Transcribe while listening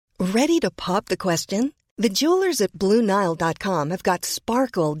Ready to pop the question? The jewelers at BlueNile.com have got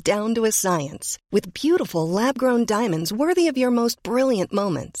sparkle down to a science with beautiful lab-grown diamonds worthy of your most brilliant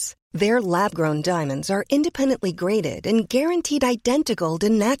moments. Their lab-grown diamonds are independently graded and guaranteed identical to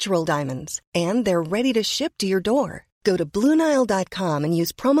natural diamonds, and they're ready to ship to your door. Go to BlueNile.com and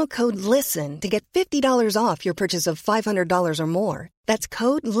use promo code LISTEN to get $50 off your purchase of $500 or more. That's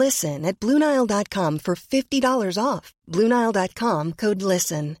code LISTEN at BlueNile.com for $50 off. BlueNile.com, code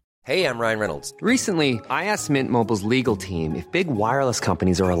LISTEN. Hey, I'm Ryan Reynolds. Recently, I asked Mint Mobile's legal team if big wireless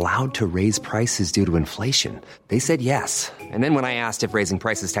companies are allowed to raise prices due to inflation. They said yes. And then when I asked if raising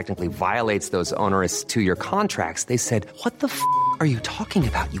prices technically violates those onerous two-year contracts, they said, "What the f*** are you talking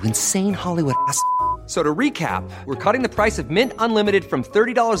about, you insane Hollywood ass?" So to recap, we're cutting the price of Mint Unlimited from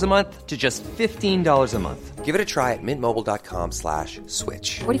 $30 a month to just $15 a month. Give it a try at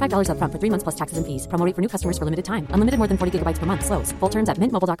mintmobile.com/switch. $45 up front for 3 months plus taxes and fees. Promo rate for new customers for limited time. Unlimited more than 40 gigabytes per month. Slows full terms at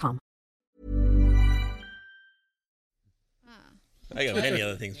mintmobile.com. I got many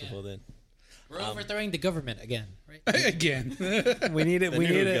other things before then. We're overthrowing the government again, right? Again. we need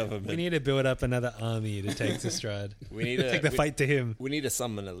to build up another army to take to stride. We need to take the fight to him. We need to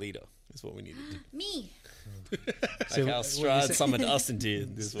summon a leader. Is what we need to do. Me. Like how Strahd summoned us into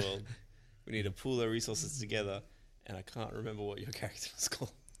this world. We need to pool our resources together, and I can't remember what your character was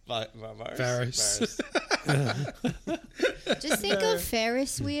called. Varys. Just think of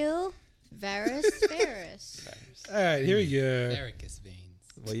Ferris wheel. Ferris. All right, here we go. Varicose veins.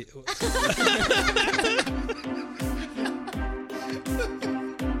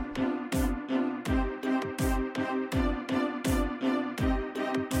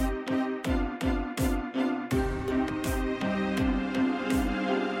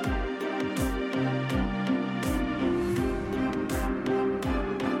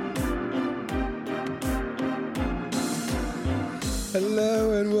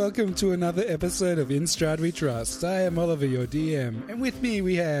 Hello and welcome to another episode of In Strahd We Trust. I am Oliver, your DM, and with me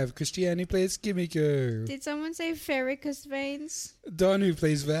we have Christiane, who plays Kimiko. Did someone say varicose veins? Don, who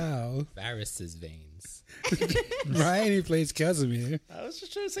plays Val. Varys's veins. Ryan, who plays Casimir. I was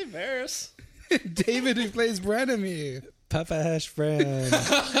just trying to say Varys. David, who plays Branimir. Papa Hash Brown.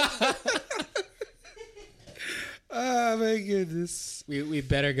 Oh my goodness. We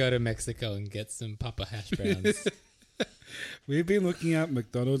better go to Mexico and get some Papa Hash Browns. We've been looking at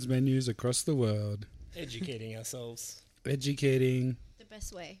McDonald's menus across the world. Educating ourselves. Educating. The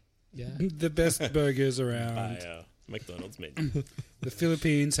best way. Yeah. The best burgers around. By McDonald's menu. The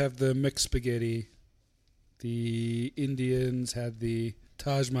Philippines have the McSpaghetti. The Indians have the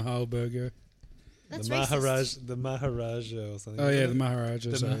Taj Mahal burger. That's the racist. Maharaja or something. Oh yeah, the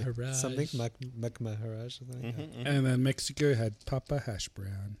Maharaja. The sorry. Maharaj. Something Maharaj or something. And then Mexico had Papa Hash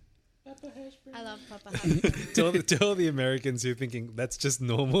Brown. I love Papa Hash Brown. To all the Americans who are thinking that's just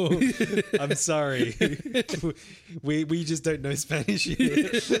normal, I'm sorry. we just don't know Spanish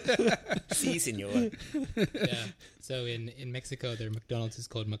here. Si, senor. Yeah. So in Mexico, their McDonald's is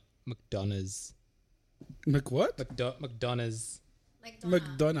called McDonald's. What? McDonald's.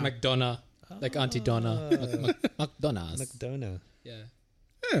 McDonough. McDonough. Like Auntie Donna. McDonald's. McDonough. Yeah.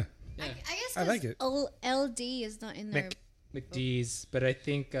 Yeah. Yeah. I guess I like it. LD is not in there. McD's, but I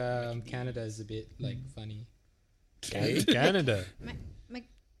think Canada is a bit like funny. Canada.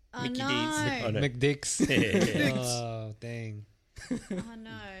 Oh Mickey no. D's. Oh, no. McDicks. Oh, dang. Oh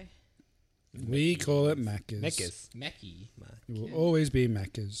no. We call it Macca's. Macca's. Mackie. It will always be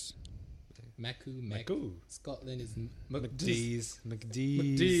Macca's. Macu. Scotland is McD's.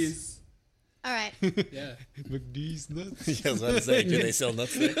 McD's. All right. Yeah. McD's nuts. Yeah, I was about to say, do they sell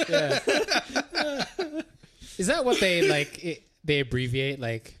nuts there? Yeah. Is that what they like? They abbreviate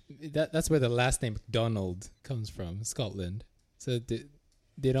like that. That's where the last name McDonald comes from, Scotland. So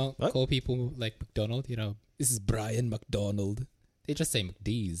they don't call people like McDonald. You know, this is Brian McDonald. They just say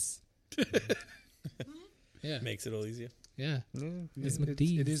McD's. Yeah, Makes it all easier. yeah. It's It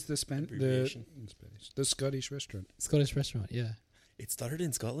McD's. is the Abbreviation. the Scottish restaurant. Scottish restaurant. Yeah, It started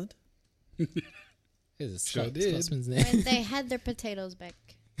in Scotland? it's a Sure did. Scotsman's name. When they had their potatoes back.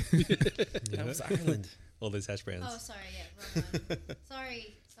 That was Ireland. All those hash browns. Oh, sorry. Yeah, wrong one.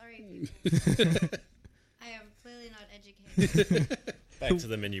 Sorry, people. I am clearly not educated. Back to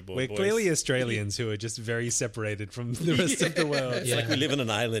the menu board, We're boys. clearly Australians who are just very separated from the rest of the world. It's like we live on an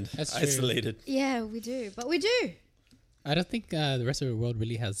island, That's true. isolated. Yeah, we do. But we do. I don't think the rest of the world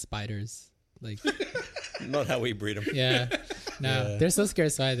really has spiders. Like, Not how we breed them. yeah, no, Yeah. they're so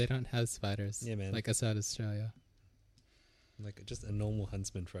scared why they don't have spiders. Yeah, man. Like outside Australia. Like just a normal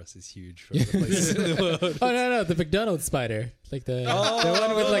huntsman for us is huge for other places in the world. Oh no, the McDonald's spider, like the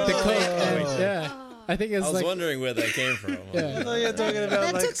one with like the coat. And, yeah. I think it's I was like wondering where they came from. Yeah. I thought you were talking about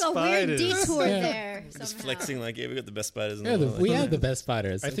That like took a weird spiders. detour Yeah. there. Just somehow. flexing like, yeah, we got the best spiders in yeah, the world. we have the best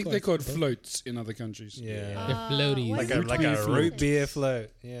spiders. I of think course. they're called floats in other countries. Yeah. They're floaties. what Like is a it like called? a root beer float.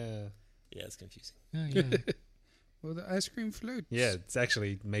 Yeah. Yeah, it's confusing. Oh, yeah. Well, the ice cream floats. Yeah, it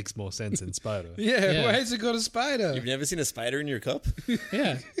actually makes more sense in spider. Yeah, Yeah. why has it got a spider? You've never seen a spider in your cup?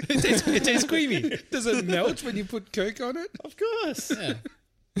 Yeah. It tastes creamy. Does it melt when you put Coke on it? Of course. Yeah.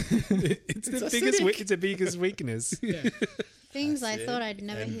 It's the biggest. It's the biggest weakness. Yeah. Things I Acid thought I'd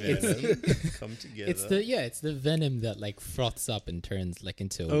never and hear. venom come together. It's the venom that like froths up and turns like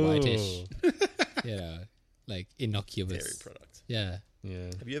into Oh. whitish, like innocuous. dairy product. Yeah. Yeah.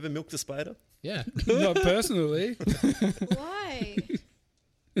 Have you ever milked a spider? Yeah. Not personally. Why?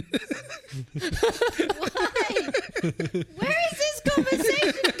 Why? Where is this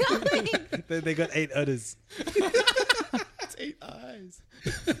conversation going? They got 8 udders It's 8 eyes.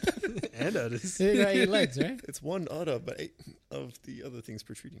 and udders. They got 8 legs, right? It's one udder, but 8 of the other things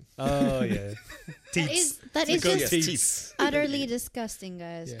protruding. Oh yeah. That is Yes, just teeth. utterly disgusting,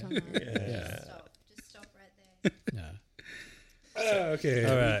 guys. Yeah. Come on. Yeah. Just stop right there. Yeah. Okay.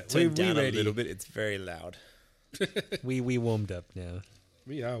 All right. Turn down a ready. little bit. It's very loud. We warmed up now.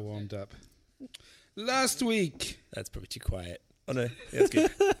 We are warmed up. Last week. That's probably too quiet. Oh no, yeah, that's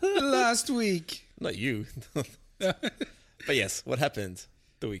good. Last week. Not you. But yes, what happened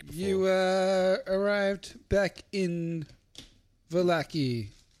the week before? You arrived back in Vallaki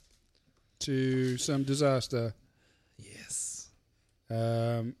to some disaster. Yes.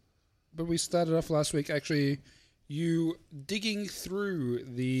 But we started off last week actually you digging through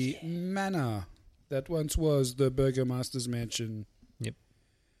the manor that once was the Burgomaster's mansion. Yep.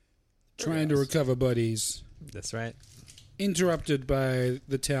 Trying to recover bodies. That's right. Interrupted by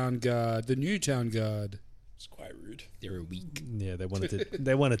the town guard, the new town guard. It's quite rude. They were weak. Yeah, they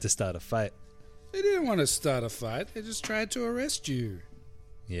wanted to start a fight. They didn't want to start a fight. They just tried to arrest you.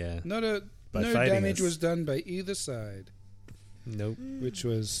 Yeah. No By fighting damage us. was done by either side, Nope. which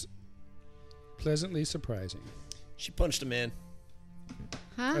was pleasantly surprising. She punched a man.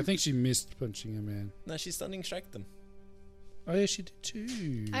 Huh? I think she missed punching a man. No, she stunning striked them. Oh yeah, she did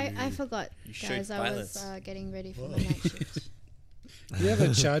too. I forgot, You showed guys. I was violence. getting ready for my night shift. You have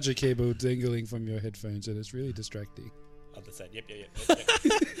a charger cable dangling from your headphones, and it's really distracting. Other side. Yep.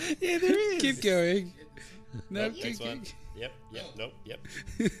 Yeah, there is. Keep going. No, Nope, next one. Yep. Nope. Yep.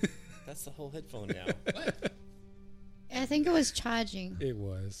 That's the whole headphone now. I think it was charging. It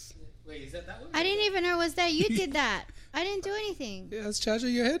was. Wait, is that one? I didn't even know it was that. You did that. I didn't do anything. Yeah, it's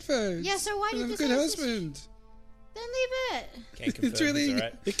charging your headphones. Yeah, so why did I'm you a good say husband. Then leave it. Can't confirm. It's really- It's all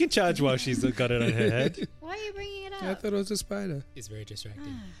right. It can charge while she's got it on her head. Why are you bringing it I up? thought it was a spider. It's very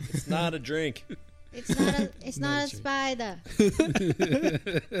distracting. It's not a drink. It's not a spider.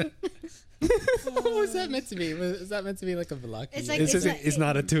 What was that meant to be? Was that meant to be like a Velaki? It's like It's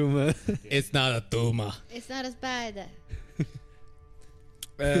not a tumor. It's not a tumor. It's not a spider.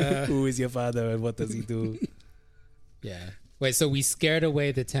 Who is your father and what does he do? Yeah. Wait, so we scared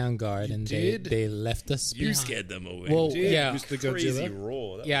away the town guard and did? they left us You behind. scared them away. Well, Did yeah. Mr. Crazy Godzilla.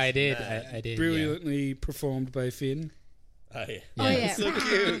 roar. That Yeah, was I did. mad. I did. Yeah. Brilliantly performed by Finn. Oh yeah. Oh yeah. So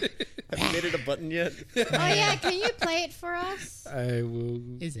cute. Have you made it a button yet? Oh yeah. Can you play it for us? I will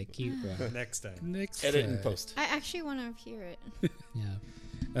Is it cute, bro? Next time. next Edit time. and post. I actually want to hear it.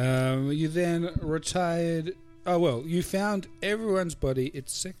 Yeah. You then retired. Oh well, you found everyone's body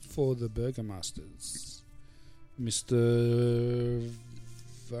except for the Burgomaster's, Mr.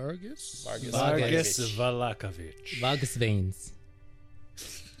 Vargas. Vargas Valakovic. Vargas veins.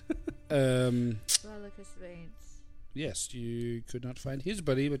 Lucas veins. Yes, you could not find his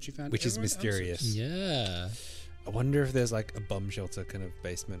body, but you found Which is everyone else's. mysterious. Yeah. I wonder if there's like a bomb shelter kind of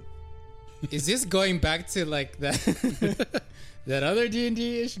basement. Is this going back to like that that other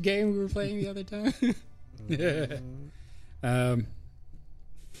D&D-ish game we were playing the other time? Yeah.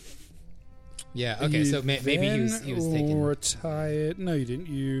 Yeah, okay, so maybe he was taken. retired. No, you didn't.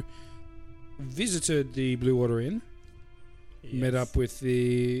 You visited the Blue Water Inn, met up with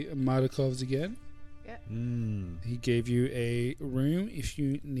the Mardikovs again. He gave you a room if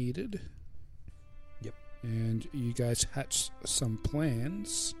you needed. Yep. And you guys hatched some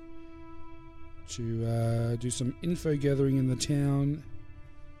plans to do some info gathering in the town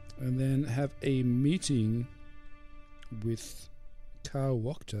and then have a meeting with Karl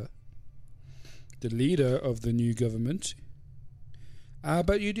Wachter, the leader of the new government.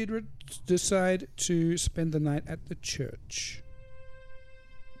 But you did decide to spend the night at the church.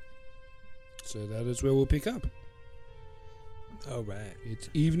 So that is where we'll pick up. All right. It's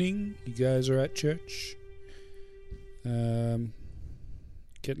evening. You guys are at church.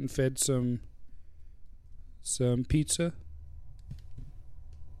 Getting fed some some pizza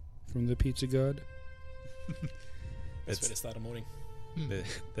from the pizza god. Best way to start a morning.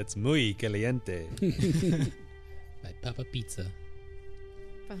 That's muy caliente. By Papa Pizza.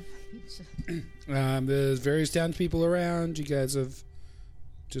 There's various townspeople around. You guys have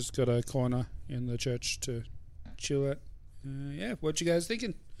just got a corner in the church to chill at. Yeah, what you guys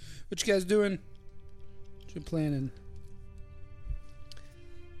thinking? What you guys doing? What you planning?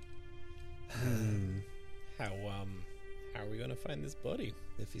 How are we gonna find this body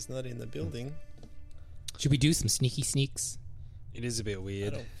if he's not in the building? Should we do some sneaky sneaks? It is a bit I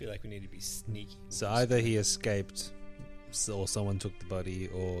weird. don't feel like we need to be sneaky. So either he escaped, or someone took the body,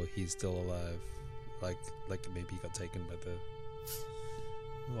 or he's still alive. Like maybe he got taken by the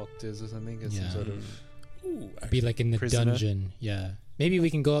Walkers or something. As some Yeah. sort of Ooh, Be like in the Prisoner. dungeon. Yeah. Maybe we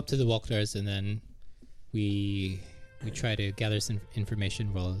can go up to the Walkers and then we try to gather some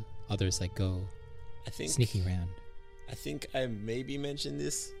information while others like go I think sneaking around. I think I maybe mentioned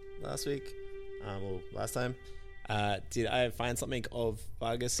this last week, or last time. Did I find something of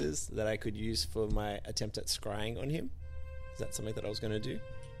Vargas's that I could use for my attempt at scrying on him? Is that something that I was going to do?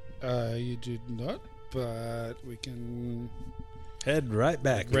 You did not, but we can head right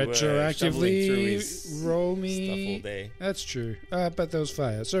back. We were shoveling through retroactively his roll stuff all me. day. That's true. But there was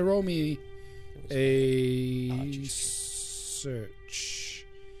fire. So roll me a search.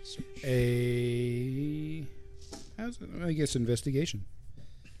 How's it? I guess investigation.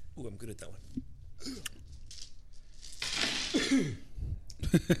 Ooh, I'm good at that one.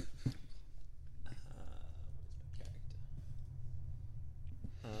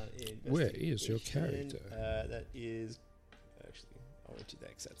 Where is your Investigation, character? that is actually I went to the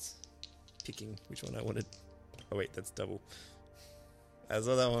X. That's picking which one I wanted. Oh wait, that's double. I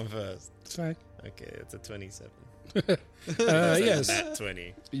saw that one first. It's fine. Okay, it's a 27. Yes, Nat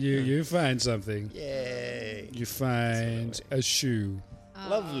 20. you find something. Yay! You find a shoe.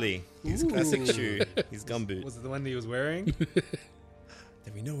 Lovely. His classic shoe. His gumboot. Was it the one that he was wearing?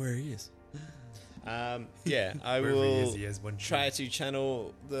 Then we know where he is. Yeah, I Wherever he will is, he has one try to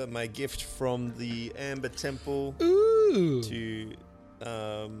channel my gift from the Amber Temple Ooh. to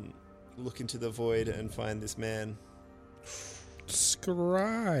look into the void and find this man.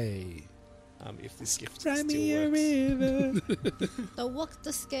 Scry. If this gift Cry still me a works. river. The walk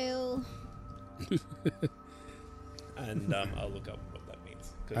the scale. And I'll look up what that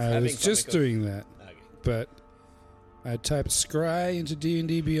means. 'Cause I having was just something doing that, okay. but I typed scry into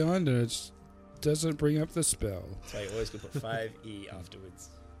D&D Beyond and it doesn't bring up the spell. So I always could put 5E afterwards.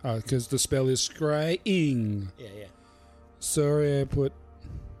 Oh, because the spell is scrying. Yeah, yeah. Sorry, I put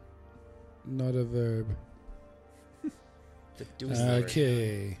not a verb. The do is the word.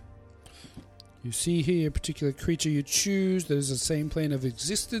 Okay. You see here a particular creature you choose that is the same plane of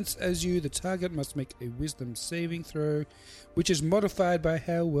existence as you. The target must make a wisdom saving throw, which is modified by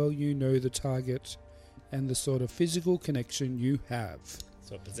how well you know the target and the sort of physical connection you have.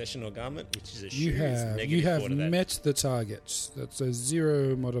 So a possession or garment, which is a shoe, You is have negative 4 to that. met the target. That's a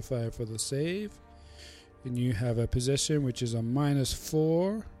 0 modifier for the save. And you have a possession, which is a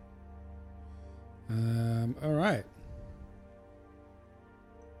 -4. All right.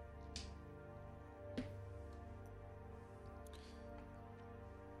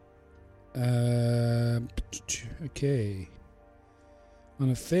 Okay. On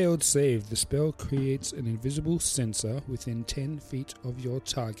a failed save, the spell creates an invisible sensor within 10 feet of your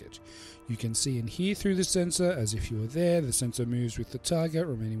target. You can see and hear through the sensor as if you were there. The sensor moves with the target,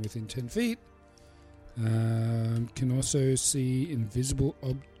 remaining within 10 feet. Can also see invisible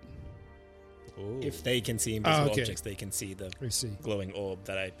If they can see invisible okay. objects, they can see the I see. glowing orb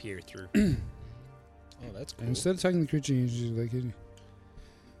that I peer through. Oh, that's cool. And instead of attacking the creature, you just like it.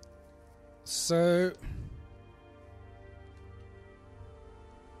 So,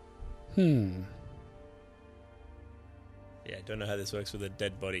 Yeah, I don't know how this works with a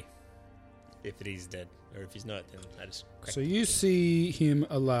dead body. If it is dead, or if he's not, then I just crack So you see him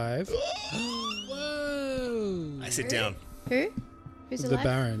alive. Whoa! I sit down. Who? Who's The alive?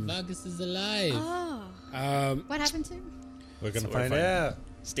 Baron. Vargas is alive. Oh. What happened to him? We're going to So we're find finding out.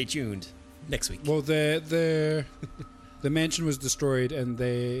 Stay tuned next week. Well, the mansion was destroyed, and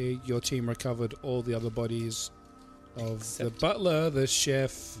your team recovered all the other bodies of the Except- butler, the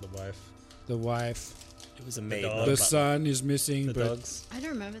chef, The wife. the wife. It was a maid. dog. not a The butler. son is missing, The but dogs. I don't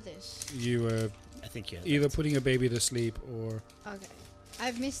remember this. you were I think yeah. either putting a baby to sleep or Okay.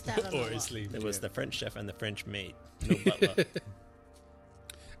 I've missed that a Or lot. asleep. There was the French chef and the French maid. No butler.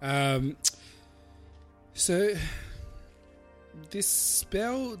 So this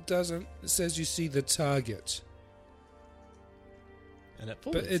spell doesn't says you see the target. And it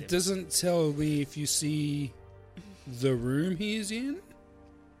But forwards it him. doesn't tell me if you see the room he is in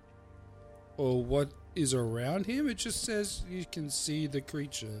or what is around him. It just says you can see the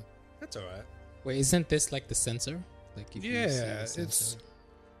creature. That's all right. Wait, isn't this like the sensor? Like if you see the Yeah, it's... sensor.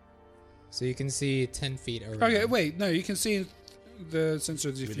 So you can see 10 feet around. Okay, wait, no, you can see the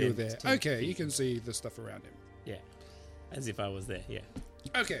sensors if Within you're there. 10 Okay, feet. you can see the stuff around him. Yeah. As if I was there, yeah.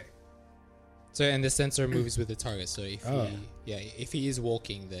 Okay. So and the sensor moves with the target. So if Oh. if he is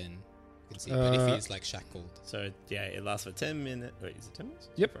walking, then you can see. But if he's like shackled, So, yeah, it lasts for 10 minutes. Wait, is it 10 minutes?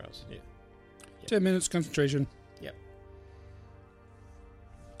 Yep. 4 hours, yeah. 10 minutes concentration. Yep.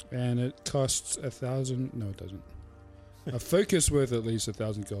 And it costs 1,000. No, it doesn't. A focus worth at least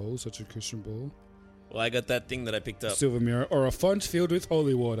 1,000 gold, such as Christian Ball, Well, I got that thing that I picked up. silver mirror, or a font filled with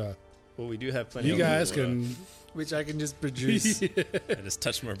holy water. Well, we do have plenty You of guys water. can Which I can just produce. I just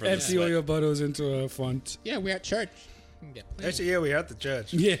touched my brother's empty all sweat. your bottles into a font. yeah, we're at church. We can get plenty. Actually, yeah, we're at the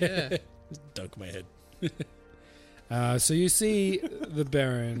church. Yeah. Dunk my head. So you see the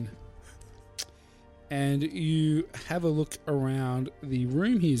Baron, and you have a look around the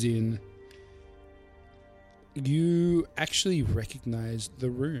room he's in. You actually recognize the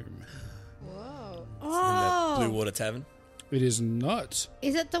room. Whoa. In the Blue Oh, Water Tavern. It is not.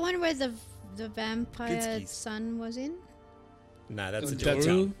 is it the one where the vampire Blitzky's. son was in? Nah, that's a That's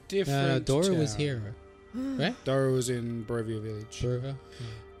Doru. a different Dora was town. here, right? Dora was in Barovia Village. Dora.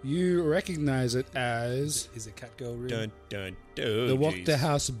 You recognize it as Is it Cat Girl Room? Dun, dun, dun. the Walk the jeez.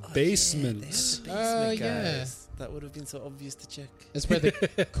 House basement. Oh, yeah. guys. That would have been so obvious to check. That's where the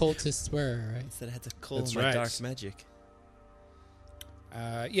cultists were, right? Instead, I had to call That's my right. dark magic.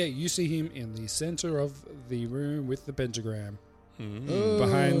 Yeah, you see him in the center of the room with the pentagram. Oh,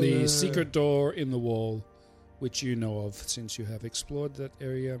 Behind the secret door in the wall, which you know of since you have explored that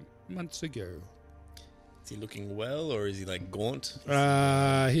area months ago. Is he looking well, or is he like gaunt?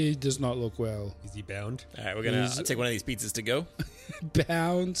 He does not look well. Is he bound? All right, we're gonna He's- take one of these pizzas to go.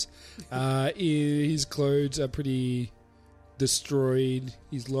 Bound. His clothes are pretty destroyed.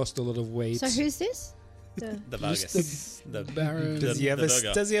 He's lost a lot of weight. So who's this? The The Just Vargas. The Baron. Does he have the a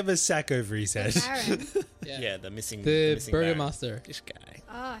dogger. Does he have a sack over his head? Baron. Yeah, the missing. The missing Baron. Burgomaster, This guy.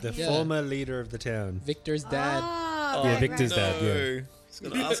 Oh, The yeah. former leader of the town. Victor's dad. Oh, Yeah, right, Victor's right. dad. Yeah. No. He's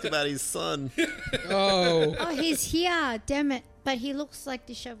gonna ask about his son. Oh, Oh, he's here. Damn it! But he looks like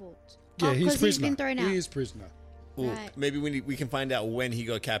disheveled. Yeah, oh, he's 'cause prisoner. he's been thrown out. He is prisoner. Ooh, Right. maybe we can find out when he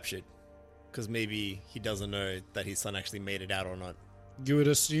got captured, because maybe he doesn't know that his son actually made it out or not. You would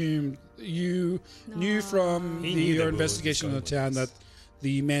assume you knew from He knew your the rules, investigation of the this town guy that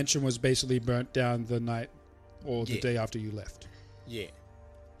the mansion was basically burnt down the night or the Yeah. day after you left. Yeah,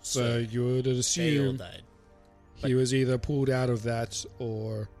 So you would they all assume died. he was either pulled out of that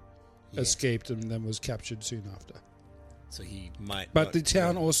or Yeah. escaped and then was captured soon after. So he might. But not- the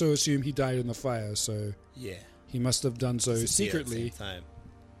town also assumed he died in the fire, so Yeah. he must have done so disappeared at the secretly. same time.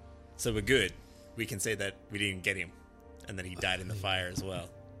 So we're good. We can say that we didn't get him, and that he died in the fire as well.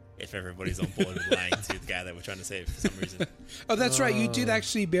 If everybody's on board with lying to the guy that we're trying to save for some reason. Oh, that's right. You did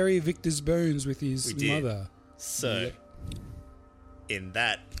actually bury Victor's bones with his We did. mother. So, in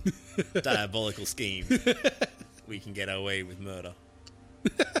that diabolical scheme, we can get away with murder.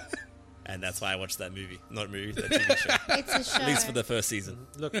 And that's why I watched that movie. Not movie, that TV show. It's a show. At least for the first season.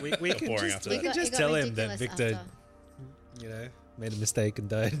 Look, we can boring just, after we that. can It just got tell him that ridiculous Victor, after. you know, made a mistake and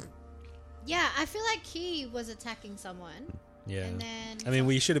died. Yeah, I feel like he was attacking someone. Yeah. And then I mean,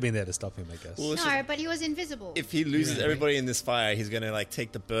 we should have been there to stop him, I guess. Well, it's no, just- but he was invisible. if he loses everybody in this fire, he's going to like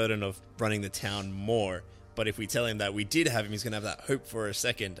take the burden of running the town more. But if we tell him that we did have him, he's going to have that hope for a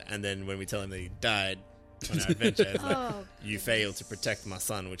second. And then when we tell him that he died on our adventure, it's like, Oh, you failed to protect my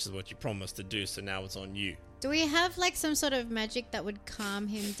son, which is what you promised to do. So now it's on you. Do we have like some sort of magic that would calm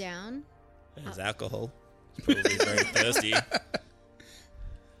him down? There's alcohol. He's probably very thirsty.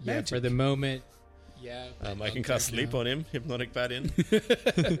 yeah. For the moment, yeah. I can cast sleep on him. Hypnotic bat in.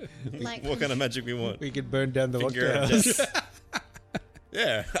 Like What kind of magic we want? We could burn down the Finger Lockdown of house. death.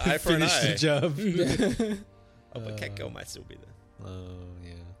 Yeah, eye for an Finish the eye. job. Oh, but Cat Girl might still be there. Oh,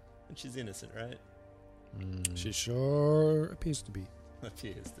 yeah. And she's innocent, right? She sure appears to be.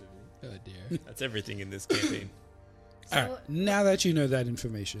 Appears to be. Oh dear. That's everything in this campaign. All right, now that you know that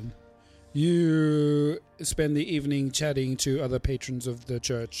information, you spend the evening chatting to other patrons of the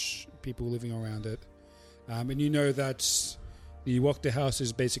church, people living around it. And you know that the Walk House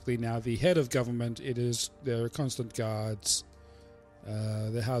is basically now the head of government. There are constant guards.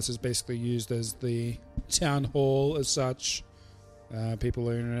 The house is basically used as the town hall as such. People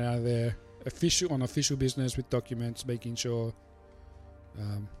are in and out of there on official business with documents, making sure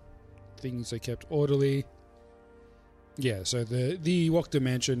things are kept orderly. Yeah, so the Wachter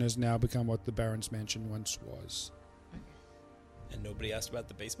Mansion has now become what the Baron's Mansion once was. And nobody asked about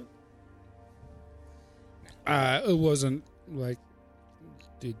the basement? It wasn't like...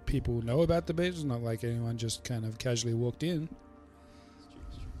 Did people know about the basement? It's not like anyone just kind of casually walked in.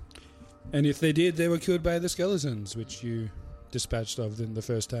 And if they did, they were killed by the skeletons, which you dispatched of them the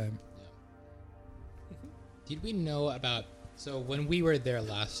first time. Did we know about... So when we were there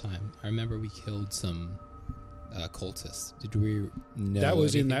last time, I remember we killed some cultists. Did we know That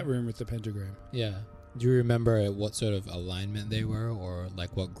was in anything? that room with the pentagram. Yeah. Do you remember what sort of alignment they were, or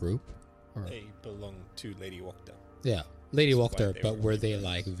like what group? Or They belong to Lady Wachter. yeah, Lady That's why Wachter. they But were were they famous.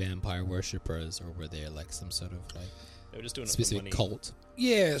 like vampire worshippers, or were they like some sort of like They were just doing it for specific money. cult?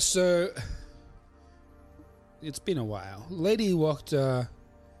 Yeah, so... It's been a while. Lady Wachter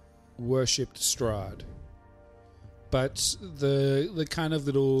worshipped Strahd. But the kind of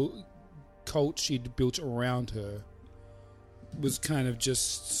little cult she'd built around her was kind of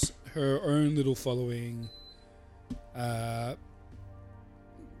just her own little following.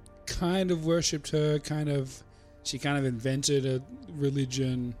 Kind of worshipped her, she kind of invented a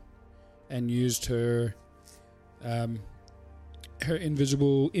religion and used her her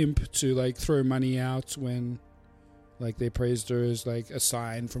invisible imp to like throw money out when like they praised her as like a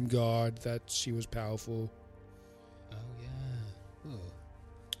sign from God that she was powerful. Oh yeah. Oh.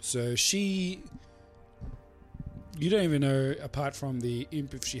 So you don't even know, apart from the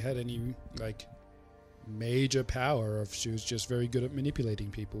imp, if she had any like major power, or if she was just very good at manipulating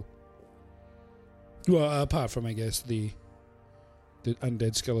people. Well, apart from, I guess, the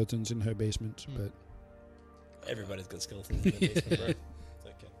undead skeletons in her basement, but Everybody's got skeletons in the basement, bro. It's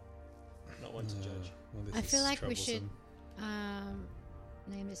okay. Not one to judge. Well, this I feel is like we should troublesome.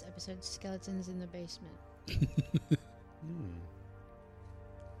 name this episode "Skeletons in the Basement."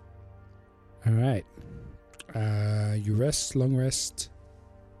 all right. You rest, long rest,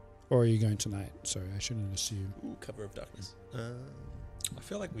 or are you going tonight? Sorry, I shouldn't assume. Ooh, cover of darkness. I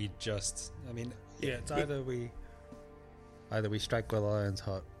feel like we just... I mean, yeah, it's either we strike while the iron's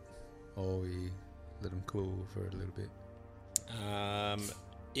hot, or we let them cool for a little bit.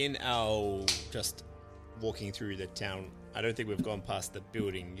 In our just walking through the town, I don't think we've gone past the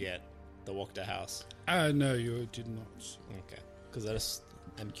building yet, the Wachter house. No, you did not. Okay. Because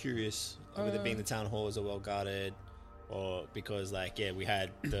I'm curious, with it being the town hall is well guarded, or because we had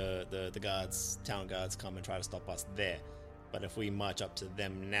the guards, town guards come and try to stop us there. But if we march up to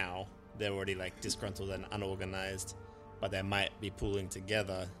them now, they're already like disgruntled and unorganized, but they might be pulling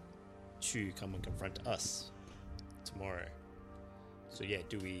together to come and confront us tomorrow. So yeah,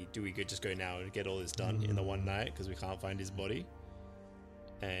 do we just go now and get all this done in the one night because we can't find his body,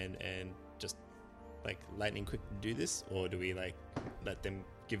 and just like lightning quick to do this, or do we like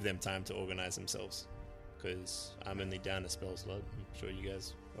give them time to organize themselves? Because I'm only down a spell slot. I'm sure you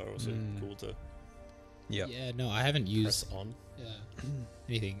guys are also cool to Yeah. Yeah, no, I haven't press used on.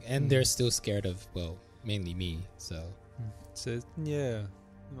 anything, and they're still scared of mainly me. So So, yeah.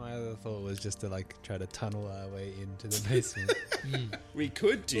 My other thought was just to like try to tunnel our way into the basement. We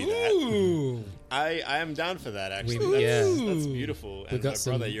could do that. Ooh. I am down for that actually. We- That's, yeah. that's beautiful. We And got my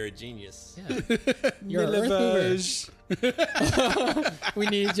some- brother, you're a genius. Yeah. You're an earth mover. We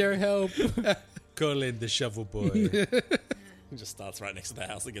need your help. Call in the shovel boy. He just starts right next to the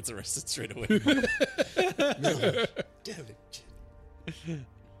house and gets arrested straight away. Damn it.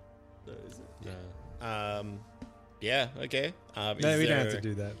 No, is it? No. Yeah, okay. No, Is we don't have there- to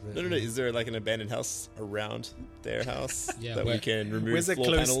do that. But No. Is there like an abandoned house around their house Yeah, that we where- can remove Where's a floor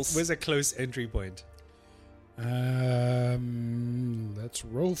close? panels? Where's a close entry point? Let's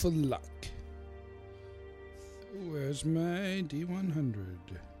roll for luck. Where's my D100?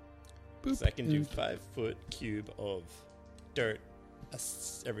 Boop. So I can do And 5-foot cube of dirt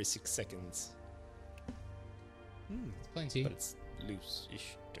every 6 seconds, Plenty. but it's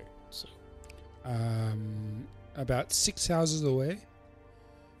loose-ish dirt. So about 6 houses away,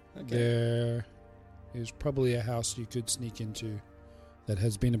 there is probably a house you could sneak into that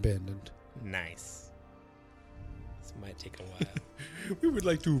has been abandoned. nice. This might take a while. We would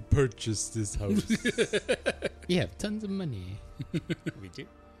like to purchase this house. We have tons of money. We do.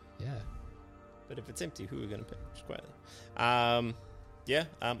 Yeah. But if it's empty, who are we going to pay? Just quietly.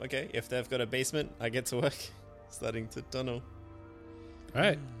 Okay. If they've got a basement, I get to work starting to tunnel. All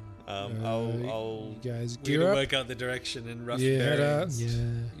right. I'll You guys We're gear gonna up. work out the direction and rough Yeah, head out. bearings.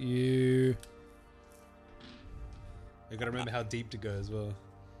 Yeah. You We gotta remember how deep to go as well.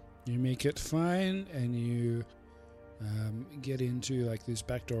 make it fine, and you get into like this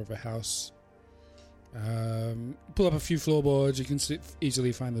back door of a house. Pull up a few floorboards. You can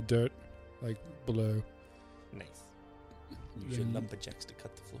easily find the dirt like below. nice. Use your lumberjacks to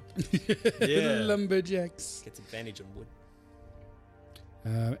cut the floor. The lumberjacks. Gets advantage on wood.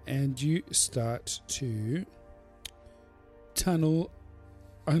 And you start to tunnel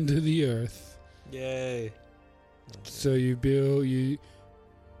under the earth. Yay. So you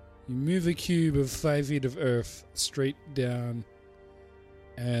move a cube of 5 feet of earth straight down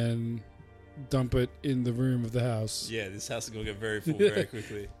and dump it in the room of the house. Yeah, this house is going to get very full very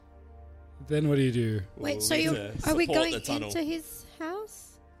quickly. Then what do you do? Wait, We'll so need you to are we support going the tunnel. into his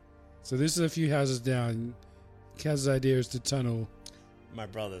house? So this is a few houses down. Kaz's idea is to tunnel. My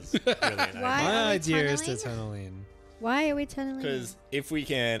brother's brilliant. Why? My are we idea is to tunneling? tunnel in. Why are we tunneling? Because if we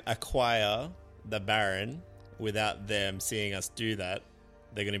can acquire the Baron without them seeing us do that,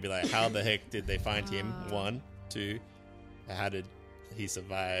 they're going to be like, how the heck did they find him? 1, 2, how did he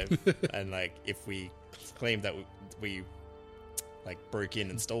survive? And like, if we claim that we like broke in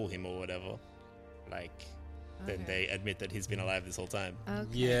and stole him or whatever, like, then Okay. they admit that he's been alive this whole time. Okay.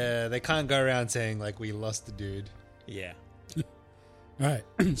 Yeah, they can't go around saying like we lost the dude. Yeah. Alright,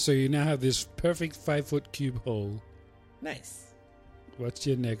 so you now have this perfect 5-foot cube hole. Nice. What's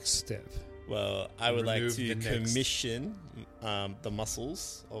your next step? Well, I would like Remove to the next. commission the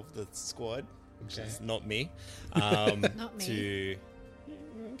muscles of the squad, which Okay. is not me. Not me. To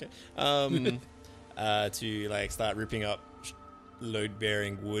to like start ripping up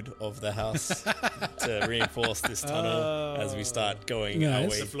load-bearing wood of the house to reinforce this tunnel as we start going our Nice.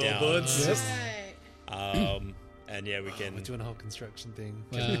 way The down. floorboards. Yes. Right. And yeah, we can We're doing a whole construction thing.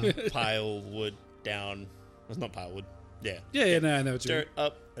 Wow. pile wood down. It's not pile wood. Yeah. Yeah, no, I know what you mean. Dirt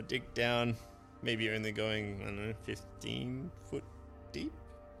up, a dig down. Maybe only going, I don't know, 15 foot deep.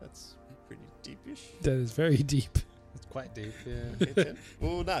 That's pretty deepish. That is very deep. It's quite deep, yeah. Okay, 10.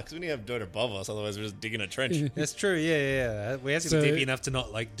 Well, nah, because we need to have dirt above us. Otherwise, we're just digging a trench. That's true, yeah. We have to So- be deep enough to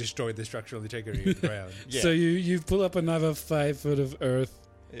not like destroy the structural integrity of the ground. Yeah. So you pull up another 5 foot of earth.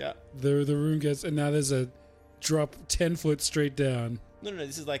 Yeah. The room gets, and now there's a drop 10 foot straight down. No,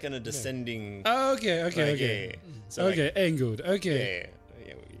 this is like on a descending. Oh, okay. like, Okay. Yeah. So like, Okay, angled. Okay. yeah.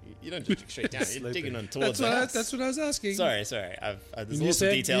 You don't just dig straight down. You're Sloping. digging on towards the house. That's what I was asking. Sorry. There's And lots of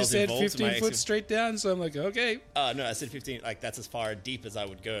details you said involved. 15 My foot straight down, so I'm like, okay. No, I said 15. Like that's as far deep as I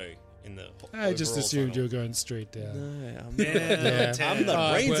would go in the. I just overall assumed you tunnel. were going straight down. No, I'm Yeah. I'm the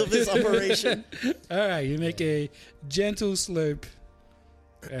Oh, brains but- of this operation. All right, you make a gentle slope,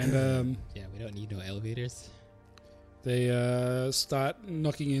 and Yeah, we don't need no elevators. they start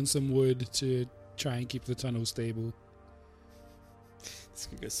knocking in some wood to try and keep the tunnel stable. This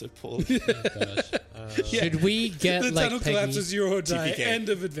could go so poorly. Oh, gosh. Should we get The like tunnel Peggy? collapses, you or die. TPK. End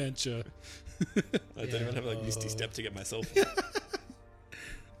of adventure. I don't even have like Misty Step to get myself.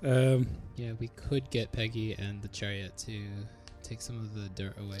 Yeah, we could get Peggy and the chariot to take some of the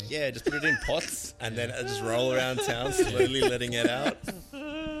dirt away. Yeah, just put it in pots and then I just roll around town, slowly letting it out.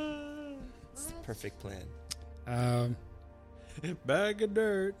 It's the perfect plan. Bag of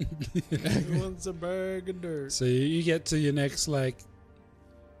dirt. Who wants a bag of dirt? So you get to your next like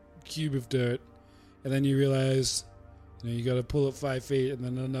cube of dirt, and then you realize you got to pull it 5 feet, and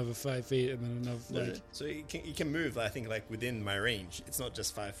then another 5 feet, and then another. Like, So you can move, I think, like within my range. It's not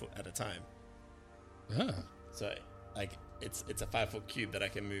just 5 foot at a time. ah. So like it's a 5 foot cube that I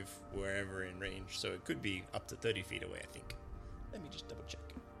can move wherever in range. So it could be up to 30 feet away, I think. Let me just double check.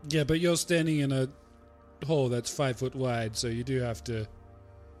 Yeah, but you're standing in a hole that's 5 foot wide, so you do have to.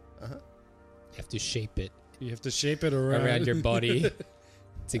 You have to shape it You have to shape it around, around your body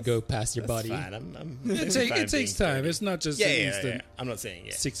to go past your That's body. fine. I'm It fine takes being time. 30. It's not just Yeah, an yeah, instant yeah. I'm not saying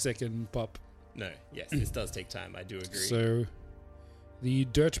 6-second pop. No, yes, this does take time. I do agree. So the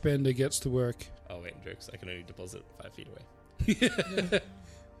dirt bender gets to work, Oh wait, jokes. I can only deposit 5 feet away.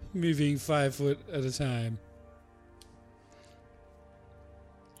 moving 5 foot at a time.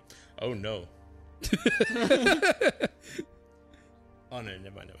 Oh no. Oh no,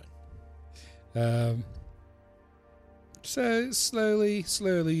 never mind. So slowly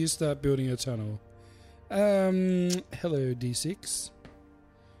you start building a tunnel. Hello D6.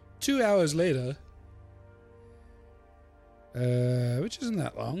 2 hours later, which isn't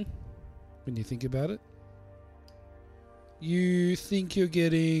that long when you think about it. You think you're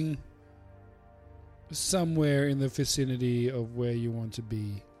getting somewhere in the vicinity of where you want to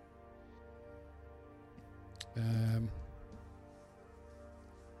be.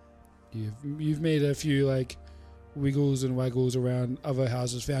 You've made a few like wiggles and waggles around other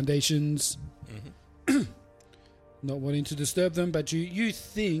houses' foundations, not wanting to disturb them, but you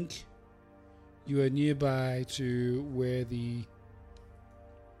think you are nearby to where the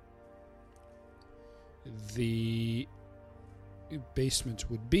basement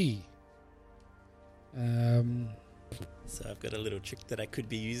would be. So I've got a little trick that I could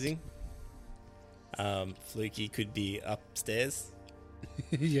be using. Fluky could be upstairs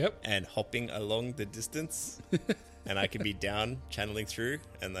Yep. and hopping along the distance, and I could be down channeling through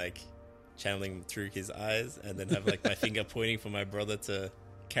and like channeling through his eyes, and then have like my finger pointing for my brother to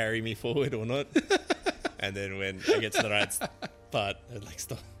carry me forward or not. And then when I get to the right part, I'd like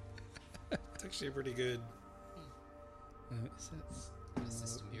stop. It's actually pretty good.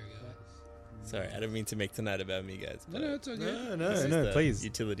 Sorry, I don't mean to make tonight about me, guys. No, no, it's okay. This is No, the please.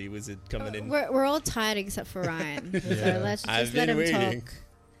 Utility wizard coming in. We're all tired except for Ryan. So let's I've just let been him waiting. talk.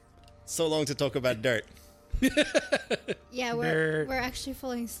 So long to talk about dirt. Yeah, we're actually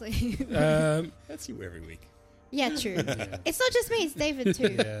falling asleep. That's you every week. Yeah, true. It's not just me, it's David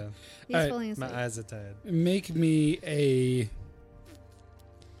too. Yeah. He's Alright, falling asleep. My eyes are tired. Make me a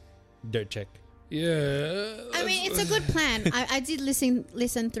Dirt check. I mean, it's a good plan. I did listen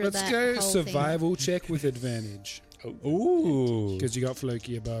through Let's that go whole survival check with advantage Ooh. because you got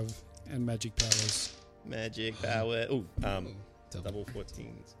Floki above and magic powers. Magic power. Ooh, double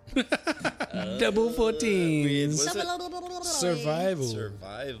 14s. Double 14s. thing. Was it? Survival,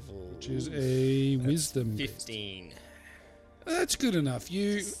 Survival. which is a wisdom. 15. That's good enough.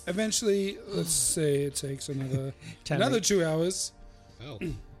 You eventually, let's say it takes another 2 hours. Oh.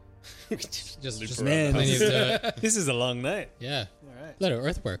 Just Just Man, plenty of dirt. this is a long night. Yeah. All right. Little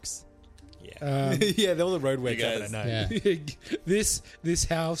earthworks. Yeah. Yeah, all the roadworks You happen guys- at night. Yeah. This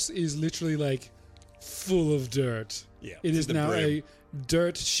house is literally like full of dirt. Yeah. It to is the now brim. a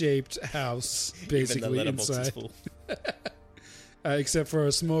dirt-shaped house, basically Even the letterbox is inside, full. except for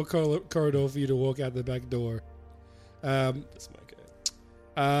a small corridor for you to walk out the back door. That's my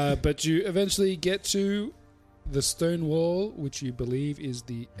code. But you eventually get to the stone wall, which you believe is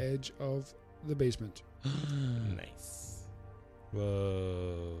the edge of the basement. Nice.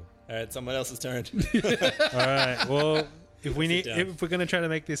 Whoa. All right, someone else's turn. All right. Well, if we Sit need, down. if we're gonna try to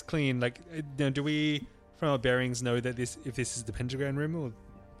make this clean, like, do we, from our bearings, know that this is the pentagram room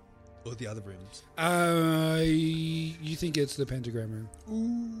or the other rooms? You think it's the pentagram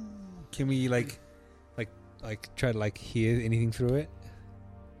room? Can we like try to like hear anything through it?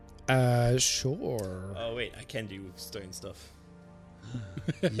 Sure. Oh wait, I can do stone stuff.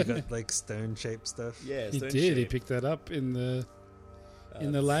 You got like stone shaped stuff. Yeah, He stone did. He shape. picked that up in the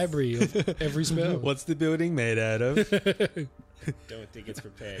That's- library of every spell. What's the building made out of? Don't think it's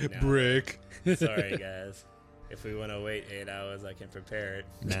prepared now. Brick. Sorry, guys. If we want to wait 8 hours, I can prepare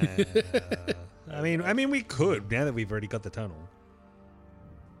it. Nah. I mean, we could now that we've already got the tunnel.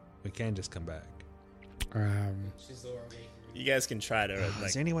 We can just come back. You guys can try to Is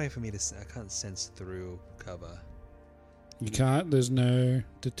like. there any way for me to? I can't sense through cover. You can't. There's no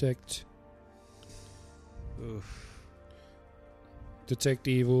detect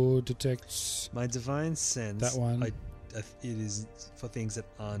evil. Detect. My divine sense. That one. It is for things that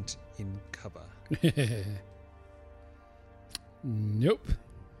aren't in cover. Nope.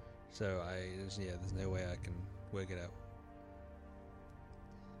 So there's no way I can work it out.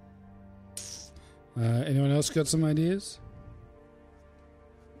 Anyone else got some ideas?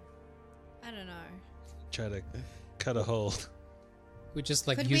 I don't know. Try to cut a hole. We just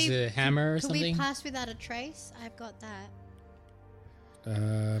like Could use we- a hammer or Could something. we pass without a trace? I've got that.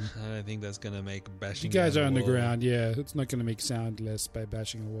 I don't think that's gonna make You bashing. guys down are the wall. underground. Yeah, it's not going to make sound less by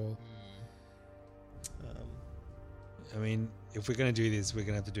bashing a wall. I mean, if we're gonna do this, we're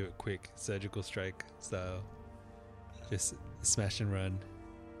gonna have to do it quick, surgical strike style. Just smash and run.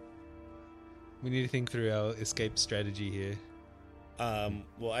 We need to think through our escape strategy here.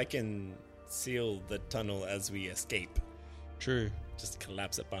 Well, I can seal the tunnel as we escape. True. Just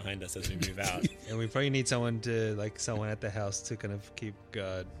collapse it behind us as we move out. And we probably need someone at the house to kind of keep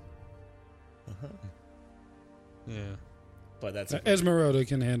guard. Yeah. But that's Esmeralda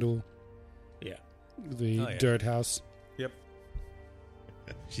can handle yeah. the Oh, yeah. dirt house. Yep.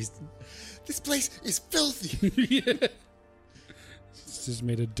 This place is filthy. It's just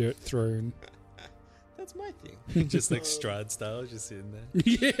made a dirt throne. That's my thing. Just like Strahd style, just sitting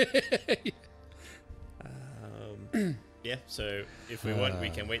there. Yeah. So if we want, we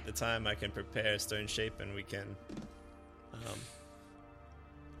can wait the time. I can prepare a stone shape, and we can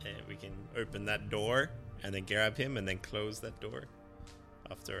open that door, and then grab him, and then close that door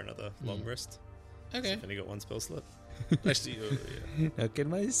after another long rest. Okay. I've only got one spell slot. Actually, yeah. Now can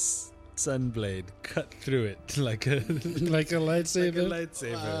my sunblade cut through it like a Like a lightsaber.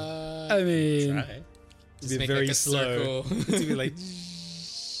 lightsaber? I mean, Try to Just be make very like a slow. circle. To be like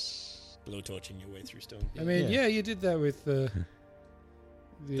blowtorching your way through stone. yeah, you did that with the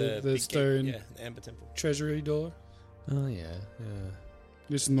big gate, stone yeah, the Amber Temple. treasury door. oh yeah.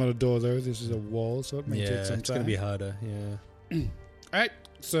 This is not a door though. This is a wall, so it may take some it's time. going to be harder. Yeah. All right.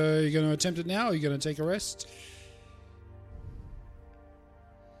 So you're going to attempt it now, or you're going to take a rest?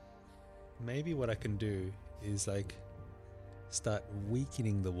 Maybe what I can do is like start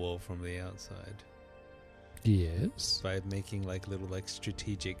weakening the wall from the outside Yes. by making like little like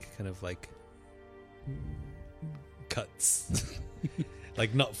strategic kind of like cuts.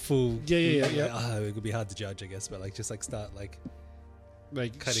 Like not full. Yeah. It could be hard to judge, I guess, but like just like start like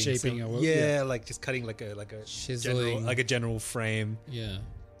Like cutting shaping some, a wall. like just cutting like a Chiseling. general frame Yeah.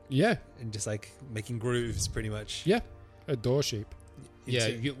 Yeah. and just like making grooves pretty much. Yeah. A door shape. Yeah.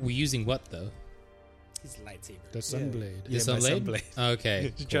 into- We're using what though? His lightsaber. The sunblade. Yeah, The my sunblade? sunblade.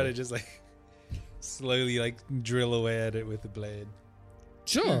 Okay. To try to just like slowly like drill away at it with the blade.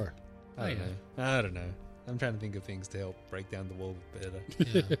 Sure. I don't know. I'm trying to think of things to help break down the wall better.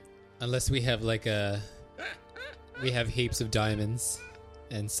 Yeah. Unless we have like we have heaps of diamonds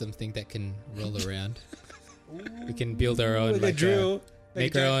and something that can roll around. We can build our own With like a drill.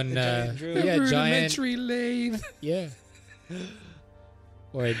 make our own giant drill. yeah, giant rudimentary lathe. yeah.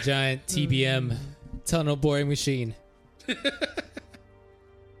 Or a giant TBM tunnel boring machine.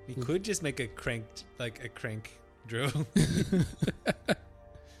 We could just make a crank drill.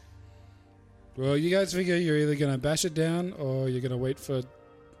 Well, you guys figure you're either going to bash it down or you're going to wait for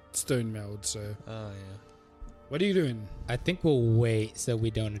stone meld. So, Oh yeah. what are you doing? I think we'll wait so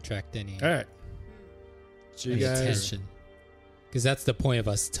we don't attract any, All right. So you guys. attention. Because that's the point of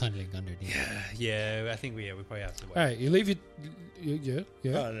us tunneling underneath. Yeah, I think we probably have to wait. All right. You leave your.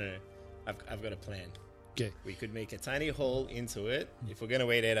 Yeah. Oh no. I've got a plan. Okay. We could make a tiny hole into it if we're gonna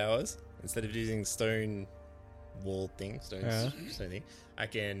wait 8 hours instead of using stone wall thing, stone thing. I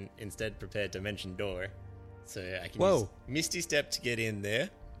can instead prepare Dimension Door, so I can use Misty Step to get in there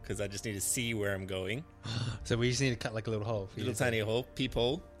because I just need to see where I'm going. So we just need to cut like a little hole. Little tiny hole,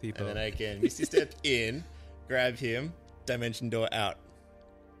 peephole, Peephole. and then I can Misty Step in, grab him, Dimension Door out,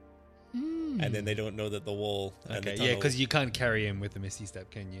 and then they don't know that the wall. And the Okay, tunnel, because you can't carry him with the Misty Step,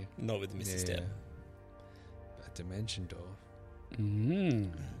 can you? not with the Misty Step. A dimension door.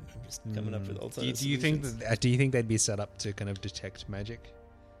 Mm. I'm just coming up with Do alternate you think solutions. do you think they'd be set up to kind of detect magic?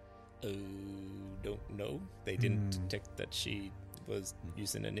 Don't know. They didn't detect that she was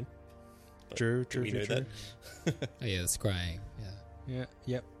using an imp. But True, do we know that? Oh yeah, the scrying. Yeah. Yeah.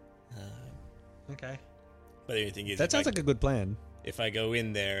 Yep. Okay. But the only thing is, That sounds like a good plan. if I go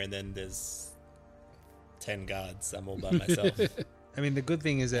in there and then there's 10 guards, I'm all by myself, I mean, the good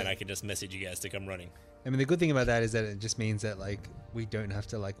thing is that and I can just message you guys to come running. I mean, the good thing about that is that it just means that like we don't have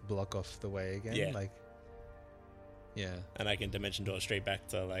to like block off the way again. Yeah. Like, yeah. And I can Dimension Door straight back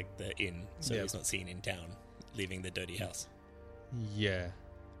to like the inn, so Yep. he's not seen in town, leaving the dirty house. Yeah.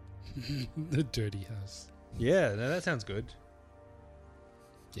 The dirty house. Yeah. No, that sounds good.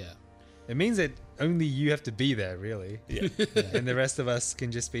 Yeah. It means that only you have to be there, really. Yeah. And the rest of us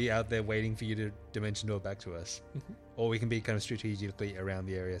can just be out there waiting for you to Dimension Door back to us. Or we can be kind of strategically around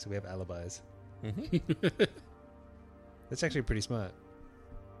the area so we have alibis. That's actually pretty smart.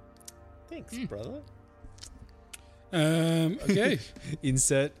 Thanks, brother. Okay.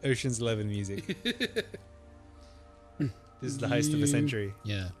 Insert Ocean's 11 music. This is the heist of the century.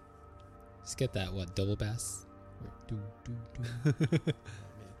 Yeah. Just get that double bass. Do, do, do.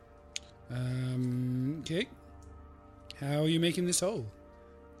 Okay. How are you making this hole?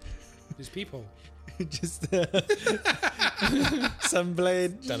 This peephole. Just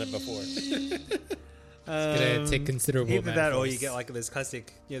Sunblade. Done it before. Gonna take considerable. Either that, or you man-force. get like those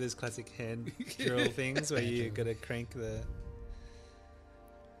classic hand drill things where you gotta crank the.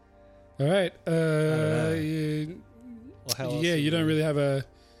 All right. know. You Or how else yeah, would you don't really have a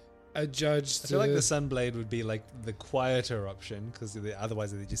judge. I feel like the Sunblade would be like the quieter option because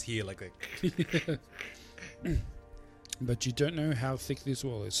otherwise they just hear like But you don't know how thick this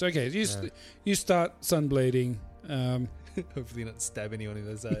wall is. So, okay, you start sunblading. hopefully not stab anyone in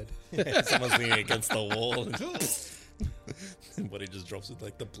the side. Someone's leaning against the wall, and body just drops with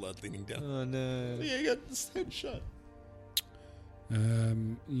like the blood leaning down. Oh no! Yeah, you got this headshot.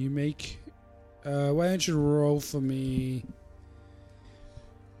 You make. Why don't you roll for me?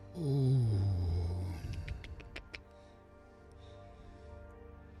 Ooh.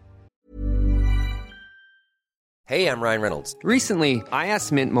 Hey, I'm Ryan Reynolds. Recently, I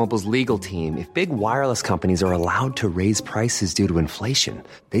asked Mint Mobile's legal team if big wireless companies are allowed to raise prices due to inflation.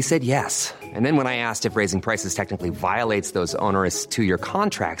 They said yes. And then when I asked if raising prices technically violates those onerous 2-year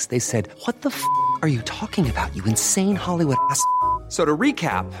contracts, they said, "What the f*** are you talking about, you insane Hollywood ass?" So to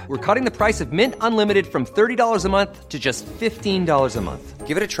recap, we're cutting the price of Mint Unlimited from $30 a month to just $15 a month.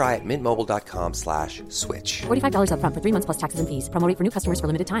 Give it a try at mintmobile.com/switch. $45 up front for 3 months plus taxes and fees. Promo rate for new customers for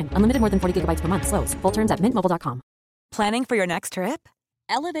limited time. Unlimited more than 40 gigabytes per month. Slows full terms at mintmobile.com. Planning for your next trip?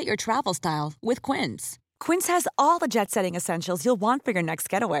 Elevate your travel style with Quince. Quince has all the jet-setting essentials you'll want for your next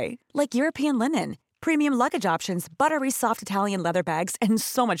getaway, like European linen, premium luggage options, buttery soft Italian leather bags, and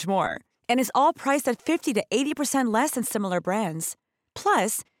so much more. And is all priced at 50 to 80% less than similar brands.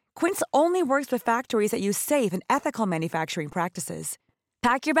 Plus, Quince only works with factories that use safe and ethical manufacturing practices.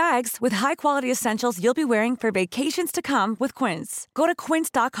 Pack your bags with high-quality essentials you'll be wearing for vacations to come with Quince. Go to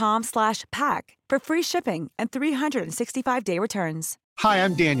quince.com/pack for free shipping and 365-day returns. Hi,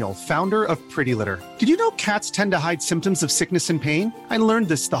 I'm Daniel, founder of Pretty Litter. Did you know cats tend to hide symptoms of sickness and pain? I learned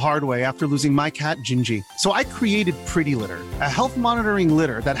this the hard way after losing my cat, Gingy. So I created Pretty Litter, a health monitoring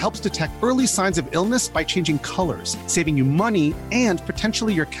litter that helps detect early signs of illness by changing colors, saving you money and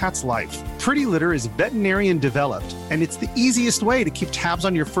potentially your cat's life. Pretty Litter is veterinarian developed, and it's the easiest way to keep tabs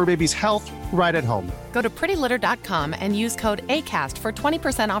on your fur baby's health right at home. Go to prettylitter.com and use code ACAST for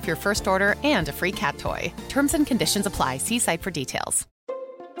 20% off your first order and a free cat toy. Terms and conditions apply. See site for details.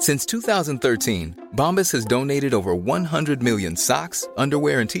 Since 2013, Bombas has donated over 100 million socks,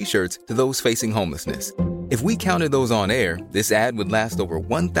 underwear, and T-shirts to those facing homelessness. If we counted those on air, this ad would last over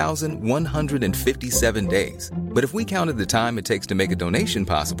 1,157 days. But if we counted the time it takes to make a donation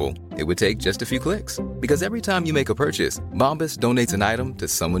possible, it would take just a few clicks. Because every time you make a purchase, Bombas donates an item to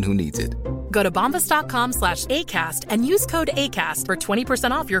someone who needs it. Go to bombas.com/ACAST and use code ACAST for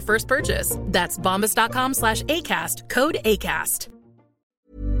 20% off your first purchase. That's bombas.com/ACAST, code ACAST.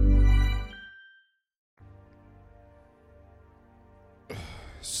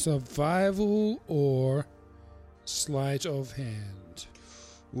 Survival or sleight of hand?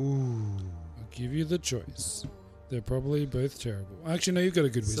 Ooh. I'll give you the choice. They're probably both terrible. Actually, no, you've got a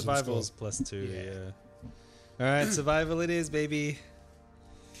good wisdom Survival's score. +2, yeah. All right, survival it is, baby.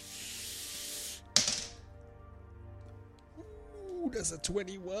 Ooh, that's a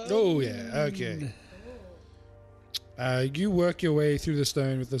 21. Oh, yeah, okay. You work your way through the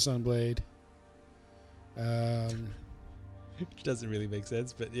stone with the sunblade. Which doesn't really make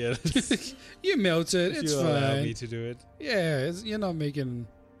sense, but yeah. You melt it. If It's you fine. allow me to do it. Yeah, you're not making.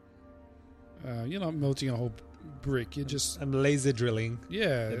 You're not melting a whole brick. You're just. I'm laser drilling.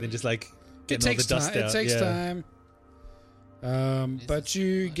 Yeah, and then just like it getting all the takes dust time. out. It takes yeah. time. But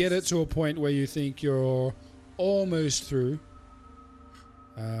you get it to a point where you think you're almost through.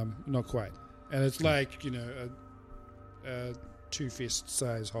 Not quite, and it's like a 2-fist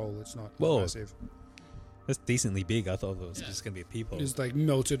size hole. It's not massive. That's decently big. I thought it was just going to be a peephole. It's like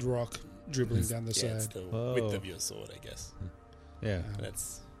melted rock dribbling down the side. It's the width of your sword, I guess. Yeah.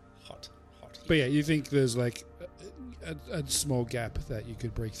 That's hot. But yeah, you think there's like a small gap that you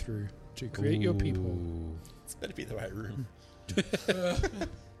could break through to create your peephole. It's better be the right room.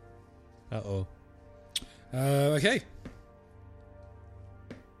 Uh-oh. Okay.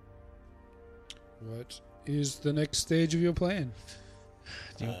 What is the next stage of your plan?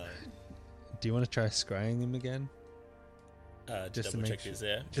 Do you want to try scrying him again? Just to double check he's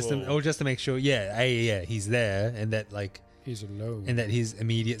there. Just to make sure. Yeah, he's there, and that like he's alone, and that his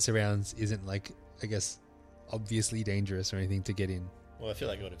immediate surrounds isn't like, I guess, obviously dangerous or anything to get in. Well, I feel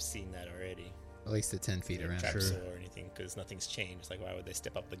like I would have seen that already. At least the 10 feet around. Traps or anything, because nothing's changed. Like, why would they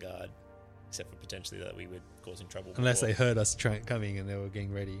step up the guard, except for potentially that we would cause him trouble? Unless they heard us coming and they were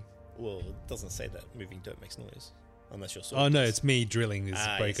getting ready. Well, it doesn't say that moving dirt makes noise. Unless you're Oh, no, it's me drilling is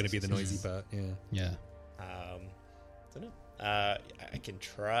probably going to be the noisy yes. part. Yeah. Yeah. Don't know. I can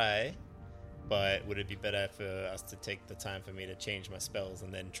try, but would it be better for us to take the time for me to change my spells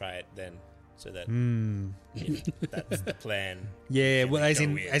and then try it then? So that if that's the plan. Yeah, well, as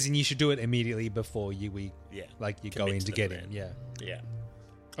in you should do it immediately before you go in to get in. Yeah. Yeah.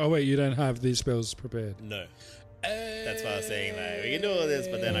 Oh wait, you don't have these spells prepared? No. That's why I was saying, like, we can do all this,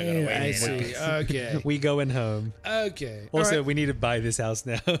 but then I gotta wait. I see. Okay. We going home. Okay. Also, right. we need to buy this house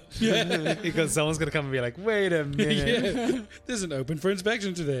now. Because someone's gonna come and be like, wait a minute. Yeah. This isn't open for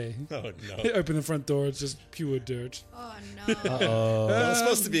inspection today. Oh no. They open the front door, it's just pure dirt. Oh no. Uh-oh. I was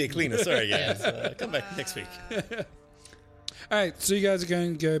supposed to be a cleaner. Sorry, guys. Come back next week. Alright, so you guys are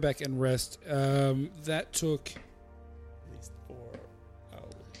going to go back and rest. That took At least 4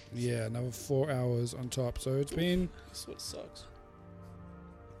 hours. Yeah, another 4 hours on top. So it's been... This what sucks.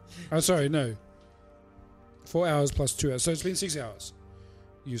 Oh, sorry, no. 4 hours plus 2 hours. So it's been 6 hours.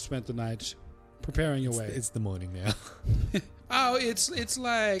 You spent the night preparing your way. It's the morning now. Oh, it's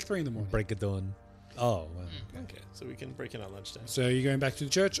like 3 in the morning. Break of dawn. Oh, wow. Okay, so we can break in at lunchtime. So are you going back to the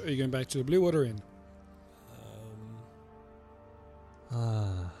church or are you going back to the Blue Water Inn?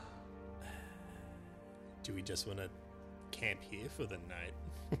 Do we just want to camp here for the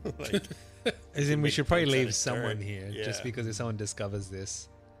night? As in, we should probably points at leave a someone turret. here, Yeah. just because if someone discovers this,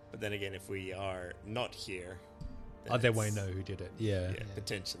 But then again, if we are not here, they it's- won't know who did it. Yeah.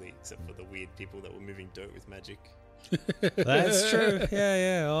 potentially, except for the weird people that were moving dirt with magic. That's true.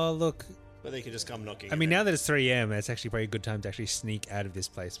 Yeah. Oh, look. But they could just come knocking. I mean, now that it's 3 a.m., it's actually probably a good time to actually sneak out of this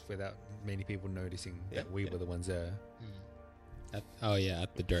place without many people noticing that we were the ones there. At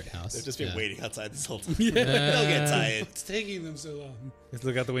the dirt house. They've just been waiting outside this whole time. Yeah. They'll get tired. What's taking them so long? Let's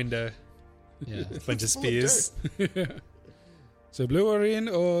look out the window. Yeah. A bunch of Full of spears. So Blue Orient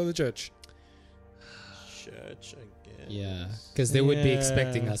or the church? Church, I guess. Yeah, because they would be Yeah.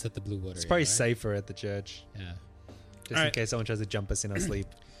 expecting us at the Blue Water. It's probably right? safer at the church. Yeah. Just in Alright. case someone tries to jump us in our sleep.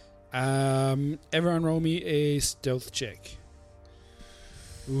 Everyone roll me a stealth check.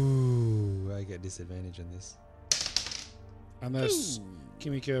 Ooh, I get disadvantage on this. Unless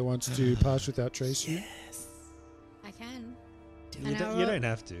Kimiko wants to pass without trace. I can. You And don't, I you roll- don't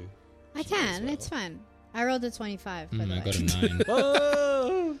have to. I can. It's fine. I rolled a 25. By the I way. got a 9.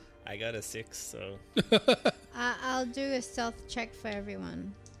 Whoa! I got a 6, so. I'll do a stealth check for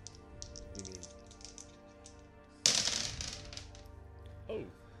everyone. You mean? Oh,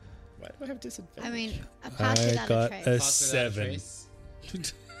 why do I have disadvantage? I mean, I passed without a trace. a Pass without a 7. trace.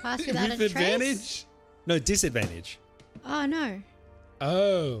 Passed without With a trace. advantage? No, disadvantage. Oh no.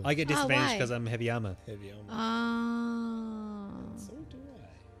 Oh. I get Oh, disadvantage why? because I'm heavy armor. Heavy armor. Oh. So do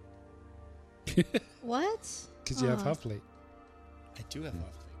I. What? Because you have Oh. half plate. I do have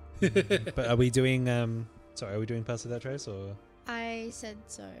half. But are we doing sorry, are we doing pass without trace or I said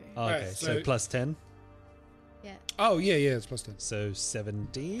so. oh, okay. Alright, so so- plus 10. Yeah. Oh, yeah, it's plus 10. So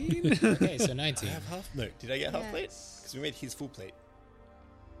 17. Okay, so I 19. have half. No, did I get half plate? Yes. Because we made his full plate.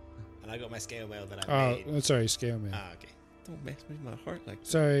 And I got my scale mail that I made. Oh, sorry, scale man. Ah, okay. Don't mess with my heart like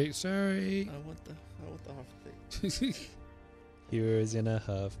that. Sorry. I want the half plate. Yours in a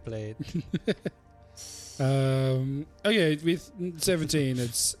half plate. Okay, with 17,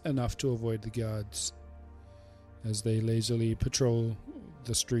 it's enough to avoid the guards as they lazily patrol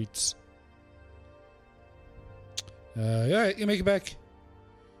the streets. Alright, you make it back.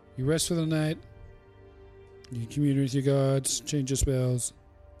 You rest for the night. You commune with your guards, change your spells.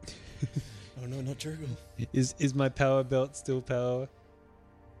 Oh no, not Jurgle. Is my power belt still power?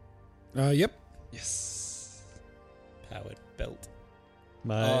 Yep. Yes. Powered belt.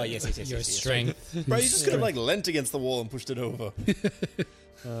 My Oh, yes. Your strength. Bro, you just could have like leant against the wall and pushed it over.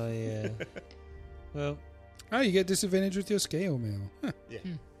 Oh yeah. Well, Oh, you get disadvantage with your scale mail. Huh. Yeah.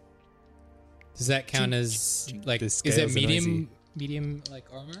 Does that count as like? The Is scales it are noisy. medium like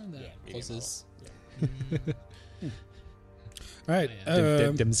armor that medium pulses? Alright.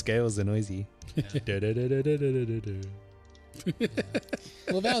 Oh, them scales are noisy.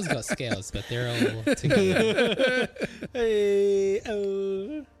 Well, Val's got scales, but they're all together. Hey,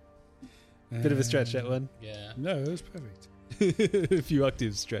 oh. Bit of a stretch, that one. Yeah, No, it was perfect. A few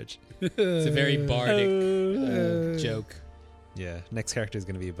octaves stretch. it's a very bardic joke. Yeah, next character is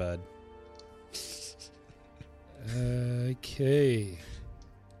going to be a bard. Okay.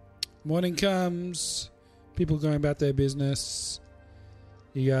 Morning comes. People going about their business.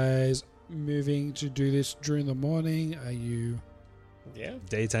 You guys moving to do this during the morning? Are you... Yeah.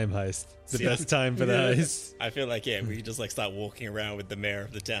 Daytime heist. The See, best time for the heist. I feel like, we could just like start walking around with the mayor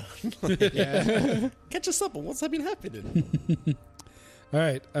of the town. Yeah. Catch us up on what's been happening. All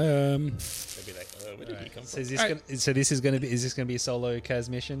right. They'd be like, where did he come So from? is this going to be a solo Kaz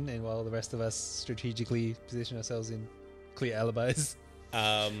mission, and while the rest of us strategically position ourselves in clear alibis?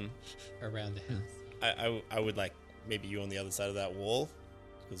 Around the house. I would like maybe you on the other side of that wall,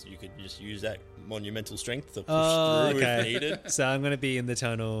 because you could just use that monumental strength to push through if needed. So I'm going to be in the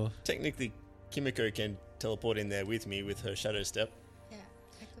tunnel. Technically, Kimiko can teleport in there with me with her shadow step. Yeah,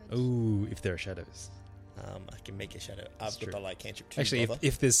 I could. Ooh, if there are shadows. I can make a shadow. I've got true. the light cantrip too. Actually, brother.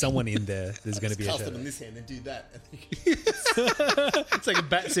 if there's someone in there, there's going to be a cast it shadow. on this hand and do that. It's like a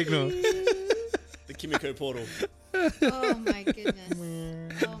bat signal. The Kimiko portal. Oh my goodness.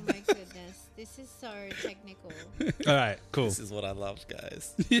 Oh my goodness. This is so technical. All right, cool. This is what I love,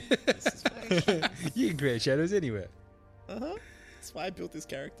 guys. You can create shadows anywhere. That's why I built this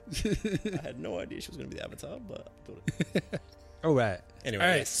character. I had no idea she was going to be the avatar, but I built it. All right. Anyway, All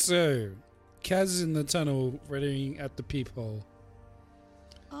right, yes. so Kaz is in the tunnel, readying at the peephole.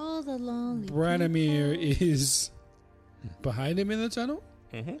 All the lonely Branimir people. is behind him in the tunnel.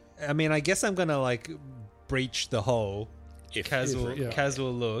 I mean, I guess I'm going to like breach the hole. Kaz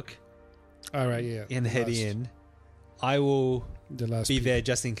will look All right, yeah. and head Last- in. I will The last be peep. there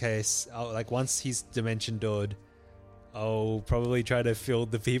just in case. Like once he's dimension doored, I'll probably try to fill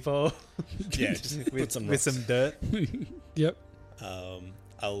the people. Yeah, just put some with rocks. some dirt. Yep. I'll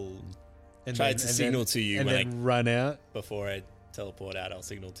And try then- to and signal then- to you and when then run out. before I teleport out. I'll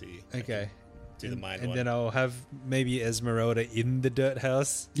signal to you. Okay. Do the mind and one. then I'll have maybe Esmeralda in the dirt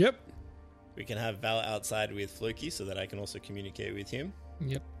house. Yep. We can have Val outside with Floki so that I can also communicate with him.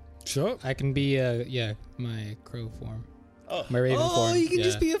 Yep. Sure. I can be my crow form. Oh, My raven form. you can yeah.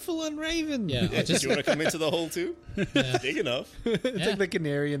 just be a full-on raven. Yeah, Yeah, do you want to come into the hole too? Big enough. It's Yeah. like the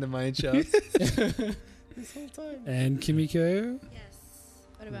canary in the mine shaft. This whole time. And Kimiko, Yes.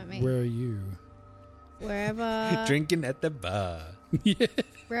 What about me? where are you? Wherever. Drinking at the bar. Yeah.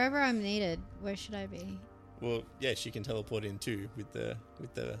 Wherever I'm needed. Where should I be? Well, yeah, she can teleport in too with the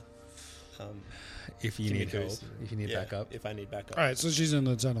If you need help, Kimiko's- if you need yeah, backup. If I need backup. All right, so she's in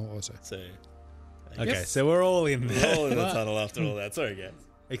the tunnel also. So Okay, so we're all in we're there. all in the tunnel after all that. Sorry, guys.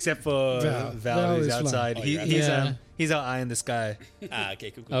 Except for Val. Val, Val who's is flying. outside. Oh, He, you're he's outside. he's our eye in the sky.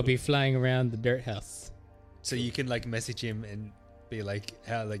 Okay, cool. I'll be flying around the dirt house. So you can like message him and be like,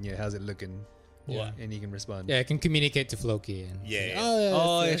 how's it looking? Yeah. And he can respond. Yeah, I can communicate to Floki and Yeah, say, yeah.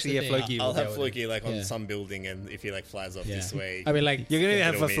 Oh, that's actually, the yeah, thing." Floki. I'll will have go with Floki it. like on Yeah. some building, and if he like flies off Yeah. this way, I mean, like, You're gonna Yeah,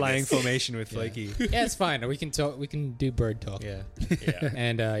 have it'll a mean flying this. formation with Yeah. Floki. yeah, it's fine. We can talk. We can do bird talk. Yeah. yeah.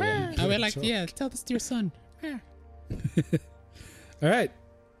 And yeah, I mean, like, talk. yeah, tell this to your son. All right,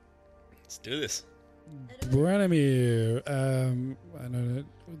 Let's do this. Branimir. I don't know.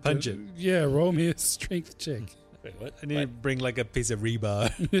 Punch it. Yeah, roll me a strength check Wait, what? I need to What? bring like a piece of rebar.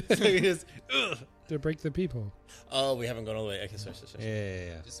 Just, ugh. to break the people. Oh, we haven't gone all the way. Okay, sorry.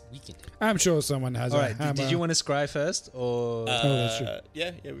 Yeah. Just weaken it. I'm sure someone has All a right. hammer. Did you want to scry first, or that's true.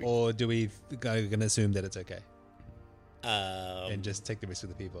 Yeah. We, or do we gonna assume that it's okay um, and just take the risk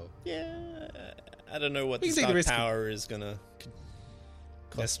with the people? yeah. I don't know what We the can take the star risk. power is gonna.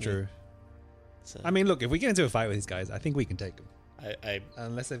 Cost That's me. true. So, I mean, look, if we get into a fight with these guys, I think we can take them. I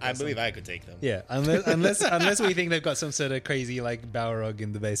Unless they've got I believe some- I could take them. Yeah, unless we think they've got some sort of crazy like Balrog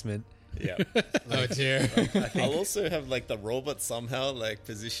in the basement. Yeah. Oh dear. I'll also have like the robot somehow like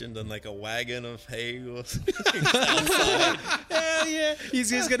positioned on like a wagon of hay or something outside. Yeah. He's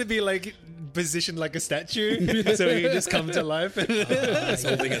just gonna be like positioned like a statue, so he can just come to life. It's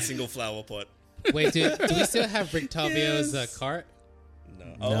holding a single flower pot. Wait, do we still have Rictavio's cart?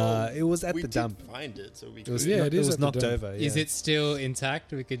 No. Nah, it was at we the did dump. find it, so we It was, could. Yeah, it it is was at the knocked dump. over. Is yeah. it still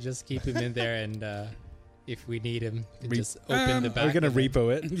intact? We could just keep him in there, and if we need him, we can Re- just open the back. We're gonna and then-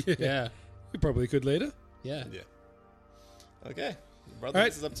 repo it. Yeah, We probably could later. yeah. Yeah. Okay, brother, All right.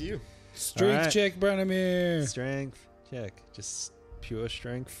 this is up to you. Strength All right. check, Branimir. Strength check, just pure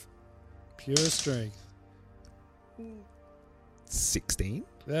strength. Pure strength. 16.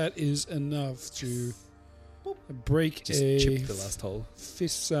 That is enough to break Just a chip the last hole.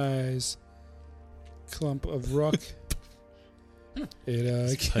 fist-size clump of rock.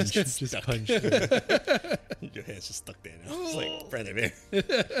 It Punch, just punch. Your hand's just stuck there now. It's like Brandon, man.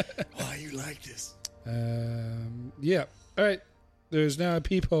 Why you like this? yeah. All right. There's now a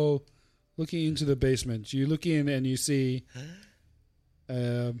peephole looking into the basement. You look in and you see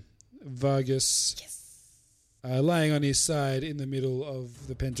Vargas lying on his side in the middle of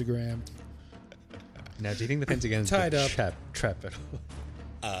the pentagram. Now, do you think the pentagram's Tied got up. trap at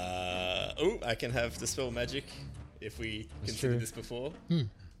all? I can have Dispel Magic if we That's considered true. this before. Hmm.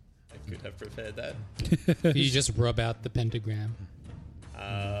 I could have prepared that. You just rub out the pentagram.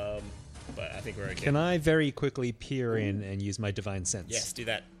 But I think we're okay. Can I very quickly peer in and use my divine sense? Yes, do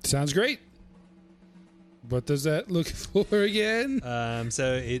that. Sounds great. What does that look for again?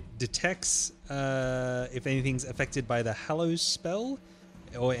 So it detects if anything's affected by the Hallows spell,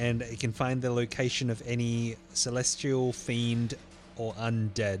 and it can find the location of any celestial, fiend, or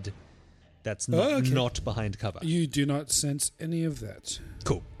undead that's not, not behind cover. You do not sense any of that.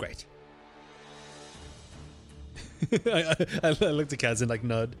 Cool, great. I looked at Kaz and like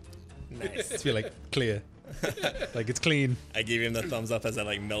nod. Nice. It's feel like clear, like it's clean. I give him the thumbs up as I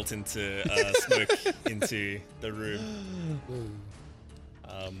like melt into smoke into the room.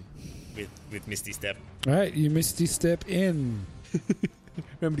 With Misty Step. All right, you Misty Step in.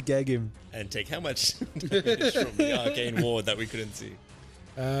 Remember to gag him. And take how much damage from the arcane ward that we couldn't see?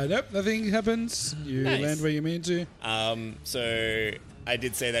 Nope, nothing happens. You Nice. land where you mean to. So I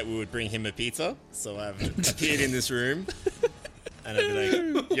did say that we would bring him a pizza. So I've appeared in this room, and I'd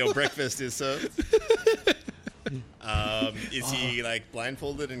be like, "Your breakfast is served." Is he like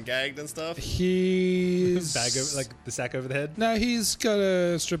blindfolded and gagged and stuff? He's Bag over, like the sack over the head. No, he's got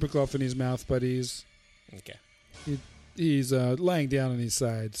a strip of cloth in his mouth, but he's Okay. he's laying down on his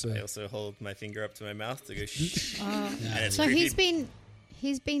side. So I also hold my finger up to my mouth to go shh. And it's So creepy.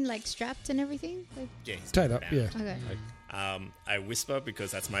 He's been like strapped and everything. Like, Yeah, he's Tied up, bound. yeah. okay. I whisper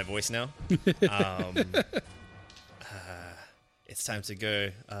because that's my voice now. It's time to go.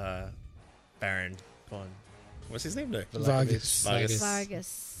 Baron Von. What's his name? No. Vargas.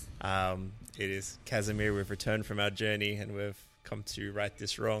 Vargas. It is Casimir. We've returned from our journey and we've come to right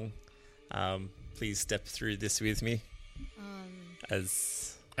this wrong. Please step through this with me.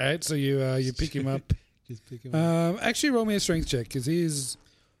 As All right, so you pick him up. Just pick him up. Actually, roll me a strength check because he is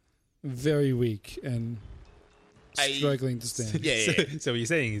very weak and struggling to stand. Yeah. So what you're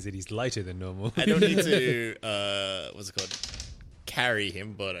saying is that he's lighter than normal. I don't need to what's it called? Carry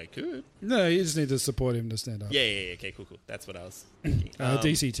him, but I could. No, you just need to support him to stand up. Yeah. Okay, cool. That's what I was thinking.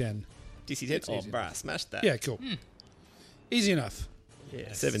 DC 10. DC 10? Oh, bruh, smash that. Yeah, cool. Easy enough.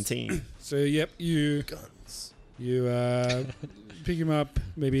 Yeah, 17. So, yep, you pick him up,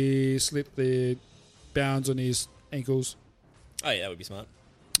 maybe slit the bounds on his ankles. Oh, yeah, that would be smart.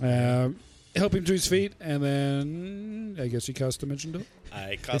 Help him to his feet, and then I guess you cast Dimension Door.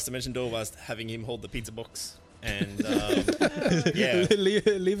 I cast Dimension Door whilst having him hold the pizza box. And, yeah.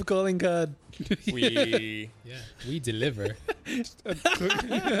 leave a calling card. We deliver.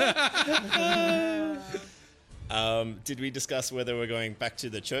 Did we discuss whether we're going back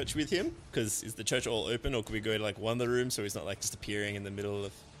to the church with him? Because is the church all open, or could we go to like one of the rooms so he's not like just appearing in the middle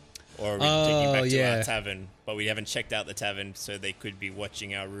of? Or are we taking back to our tavern? But we haven't checked out the tavern, so they could be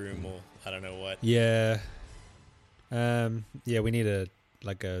watching our room, or I don't know what. Yeah. We need a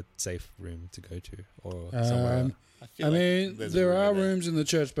safe room to go to, or somewhere else. I mean, there are rooms in the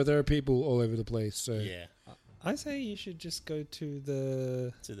church, but there are people all over the place. So yeah, I say you should just go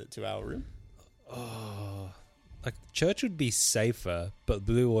to our room. Oh, like church would be safer, but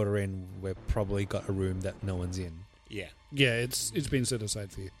Blue Water Inn, we've probably got a room that no one's in. Yeah, it's been set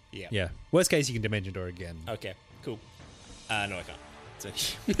aside for you. Yeah. Worst case, you can Dimension Door again. Okay, cool. No, I can't. It's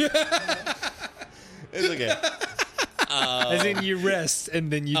okay. It's okay. As in, you rest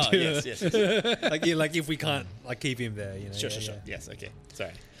and then you do. Yes. like if we can't keep him there, you know. Sure. Yes, okay.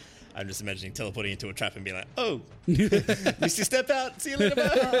 Sorry. I'm just imagining teleporting into a trap and being like, "Oh, missed your step out. See you later, bye."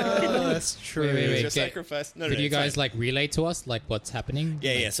 Oh, that's true. Wait. Your sacrifice. No, Did you guys fine. relay to us what's happening?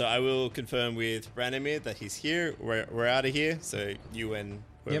 Yeah. So I will confirm with Branimir that he's here. We're out of here. So you and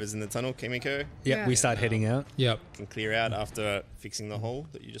whoever's in the tunnel, Kimiko. Yep, we start heading out. Yep. Can clear out after fixing the hole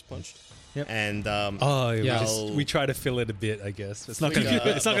that you just punched. Yep. And we try to fill it a bit. I guess it's not going to be.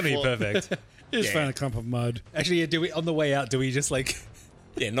 It's not going to be perfect. Just find a clump of mud. Actually, do we on the way out? Do we just knock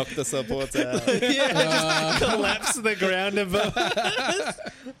the supports out? just collapse the ground above us?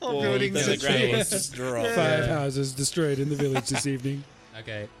 All buildings the are ground was changed. just dropped. 5 houses destroyed in the village this evening.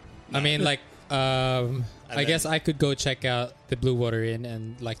 Okay. I mean, I guess I could go check out the Blue Water Inn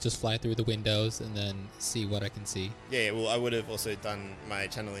and just fly through the windows and then see what I can see. Yeah, well, I would have also done my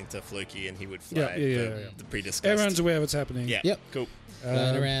channeling to Floki and he would fly Yeah. the pre-discussed. Everyone's aware of what's happening. Yeah. Yep. Cool.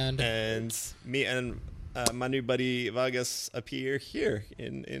 Flying around. And me and my new buddy Vargas appear here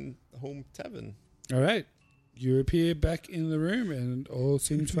in Home Tavern. All right. You appear back in the room and all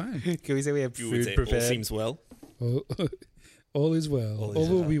seems fine. Can we say we have You would food say prepared? all seems well. All is well. All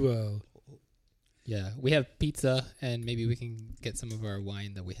will be well. Yeah, we have pizza and maybe we can get some of our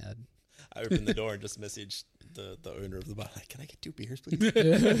wine that we had. I opened the door and just messaged the owner of the bar, like, "Can I get 2 beers, please?" When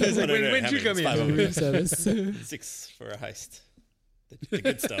did you come in? Room service. 6 for a heist. The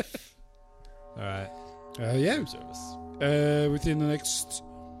good stuff. All right. Yeah. Service. Within the next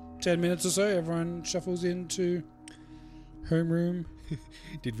 10 minutes or so, everyone shuffles into homeroom.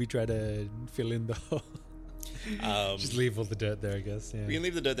 Did we try to fill in the hole? Just leave all the dirt there, I guess. Yeah. We can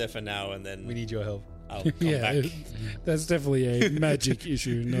leave the dirt there for now, and then We need your help. I'll come back. That's definitely a magic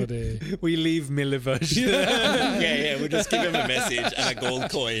issue, not a... We leave Milivosh. Yeah, we'll just give him a message and a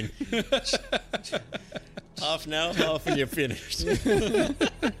gold coin. Half now, half when you're finished. There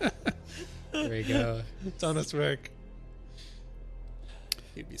we go. It's honest work.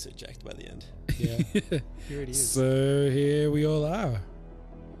 He'd be so jacked by the end. Yeah. Here it is. So here we all are.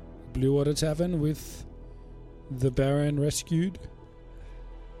 Blue Water Tavern with the Baron rescued.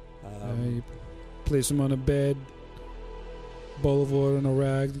 You place him on a bed, bowl of water and a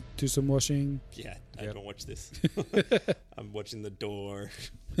rag, do some washing. Yeah, I don't watch this. I'm watching the door.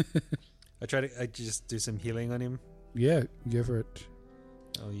 I just do some healing on him. Yeah, go for it.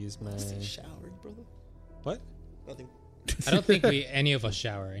 I'll use my... Showering, brother? What? Nothing. I don't think any of us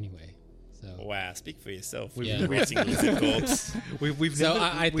shower anyway. So Wow, speak for yourself. Yeah. We've been watching Lizard Corpse. We've So never,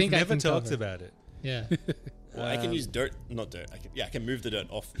 I we've think I never can talked cover. about it. yeah. Well, I can use dirt. Not dirt. I can move the dirt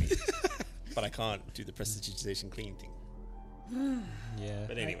off me. But I can't do the prestidigitation clean thing. Yeah.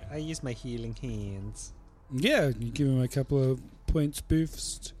 But anyway. I use my healing hands. Yeah, you give him a couple of points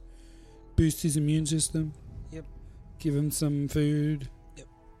boost his immune system. Yep. Give him some food. Yep.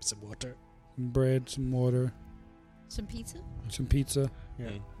 Some water. Some bread, some water, Some pizza? some pizza. Yeah.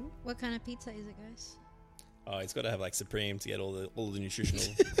 What kind of pizza is it, guys? Oh, he's got to have like Supreme to get all the nutritional.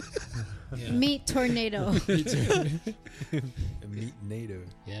 Meat tornado. A meat NATO.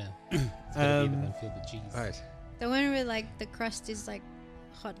 Yeah. It's gotta be the one filled with cheese. All right. The one where like the crust is like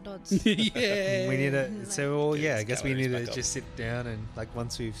hot dogs. Yeah. We need to. So, well, Get yeah, I his guess we calories need to back up. just sit down and like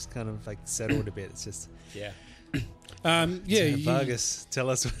once we've kind of like settled a bit, it's just. Yeah. Yeah. Vargas, tell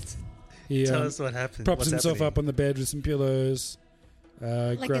us what. He Tell us what happened. props What's himself happening? up on the bed with some pillows.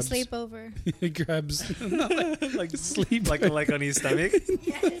 Like grabs, a sleepover. He grabs like sleep, like on his stomach,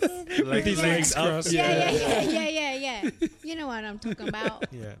 like his legs crossed. Yeah. You know what I'm talking about.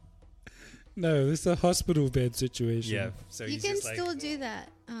 Yeah. No, this is a hospital bed situation. Yeah. So You he's can just still like, do that.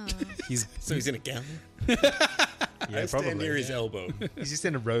 Oh. he's So he's in a gown. yeah, I probably stand near his elbow. He's just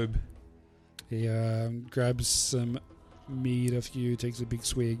in a robe. He grabs some meat off you, takes a big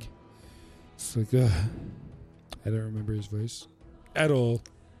swig. It's like, I don't remember his voice at all.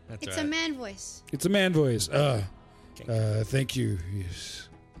 That's It's right. a man voice. It's a man voice. Thank you. Yes.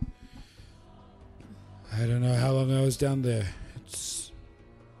 I don't know how long I was down there.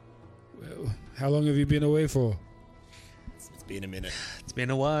 Well, how long have you been away for? It's been a minute. It's been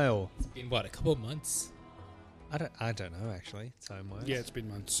a while. It's been what, a couple of months? I don't know actually. Time wise. Yeah, it's been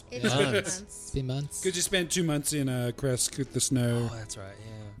months. It's Yeah. been It's months. been months. Because you spent 2 months in Kresk with the snow. Oh, that's right.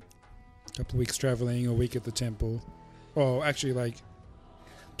 Yeah. A couple of weeks traveling, a week at the temple. Oh, actually, like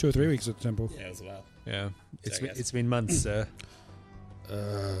 2 or 3 weeks at the temple. Yeah, it was a while. Yeah. So I guess- It's been months, sir.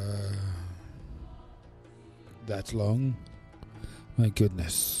 That long? My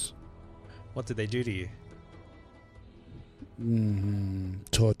goodness. What did they do to you?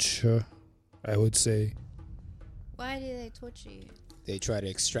 Torture, I would say. Why did they torture you? They try to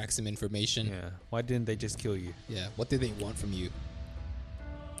extract some information. Yeah. Why didn't they just kill you? Yeah. What did they want from you?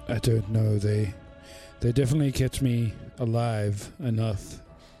 I don't know. They definitely kept me alive enough.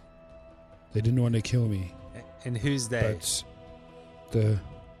 They didn't want to kill me. And who's they? But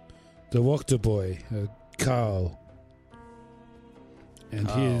the Wachter boy, Carl, and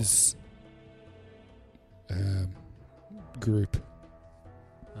Carl. his group,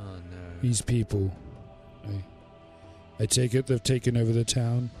 Oh no. these people. I take it they've taken over the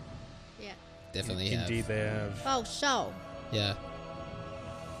town. Yeah. Definitely have. Indeed, they have. Oh, show. Yeah.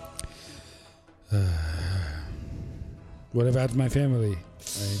 What about my family?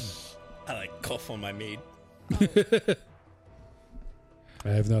 I like cough on my meat. I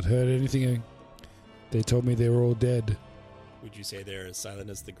have not heard anything. They told me they were all dead. Would you say they're as silent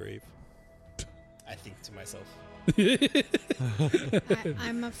as the grave? I think to myself.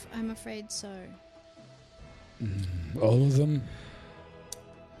 I'm afraid so. All of them?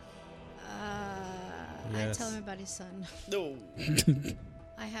 I Yes. tell him about his son. No.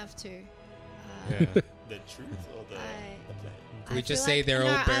 I have to. Yeah. The truth or the play? Can we I just feel say they're all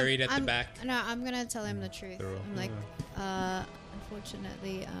I'm- buried at the I'm- back? No, I'm gonna tell him the truth. They're all- I'm like,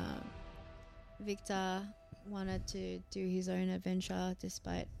 unfortunately, Victor wanted to do his own adventure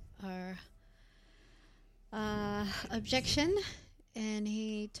despite our objection, and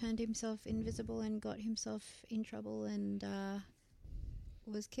he turned himself invisible and got himself in trouble and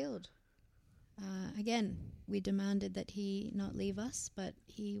was killed. Again, we demanded that he not leave us, but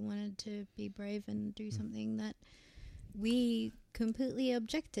he wanted to be brave and do something that we completely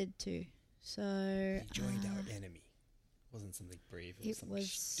objected to. So He joined our enemy. Wasn't something brave. It was it something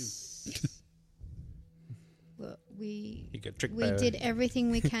was. stupid. Well, we He got tricked we by did everything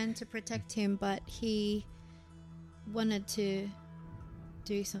we can to protect him, but he wanted to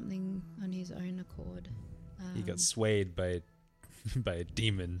do something on his own accord. He got swayed by by a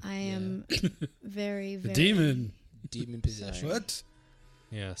demon. I am very, very Demon. Demon possession. What?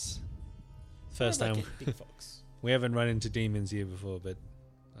 Yes. First I like time it, Big Fox. we haven't run into demons here before, but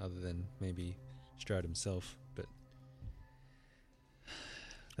other than maybe Strahd himself, but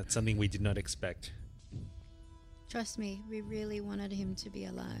that's something we did not expect. Trust me, we really wanted him to be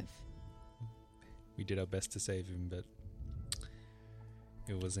alive. We did our best to save him, but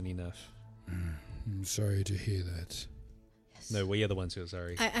it wasn't enough. I'm sorry to hear that. No, we are the ones who are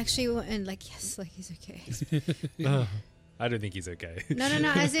sorry. I actually and like yes, like he's okay. I don't think he's okay. No,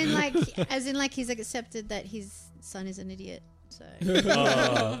 as in like he's accepted that his son is an idiot. So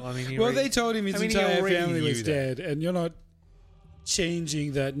Oh, I mean, he Well, already- they told him his I mean, he entire already family was knew that. dead, and you're not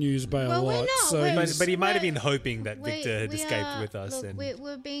changing that news by Well, a we're lot. not, So we're- But he might have We're- been hoping that we- Victor had we escaped are- with us. Look, And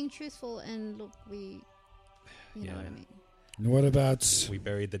we're being truthful, and look, you know Yeah. what I mean. And what about... We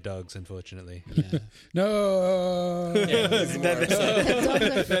buried the dogs, unfortunately. Yeah. No!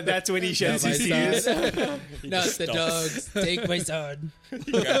 That's when he shows his tears. Not the dogs. Take my son.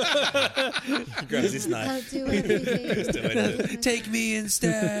 He grabs his I'll knife. do everything. Take me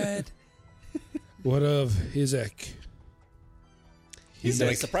instead. What of Izek? He's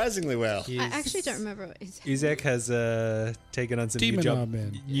doing surprisingly well. I actually don't remember what his Izek has taken on some Demon Arm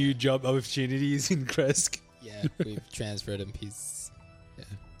Man. new job opportunities in Kresk. Yeah, we've transferred him. He's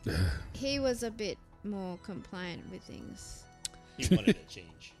He was a bit more compliant with things, He wanted a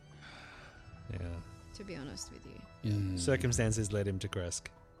change. Yeah. to be honest with you. Circumstances led him to Kresk.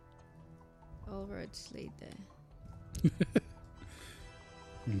 All roads lead there.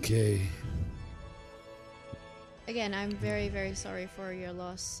 Okay. Again, I'm very, very sorry for your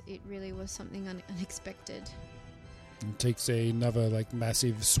loss. It really was something unexpected. And takes another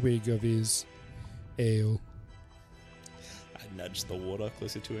massive swig of his ale. I nudged the water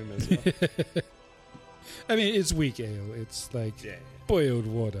closer to him as well. I mean, it's weak ale. It's boiled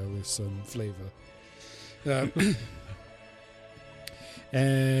water with some flavor.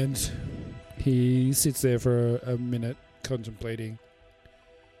 And he sits there for a minute contemplating.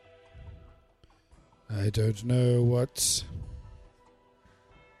 I don't know what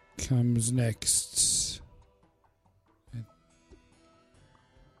comes next.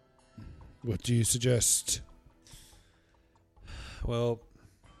 What do you suggest? Well,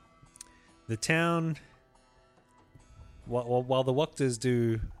 the town, while the Wachters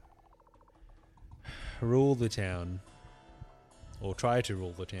do rule the town, or try to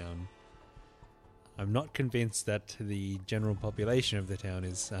rule the town, I'm not convinced that the general population of the town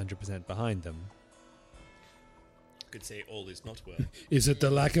is 100% behind them. Could say all is not well. Is it the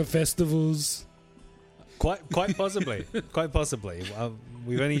lack of festivals? Quite possibly. Quite possibly.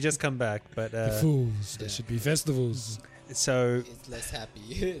 We've only just come back, but... The fools. There should be festivals. So... It's less happy.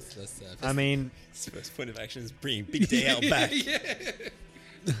 It's less I mean... His first point of action is bringing Big Day out back.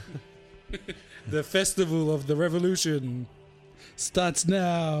 The festival of the revolution starts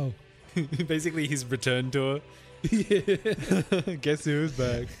now. Basically his return tour. Guess who's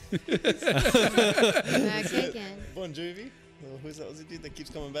back? Back again. Bon Jovi? Oh, who's that Aussie dude that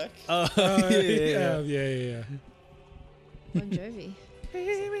keeps coming back? Yeah. Bon Jovi.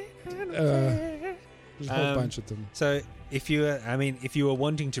 There's a whole bunch of them. So if you were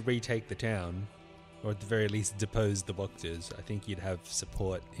wanting to retake the town, or at the very least depose the Wachters, I think you'd have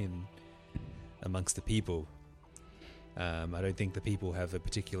support amongst the people. I don't think the people have a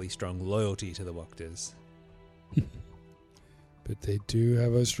particularly strong loyalty to the Wachters. But they do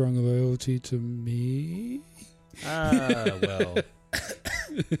have a strong loyalty to me. Well,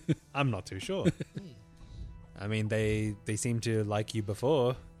 I'm not too sure. I mean, they seem to like you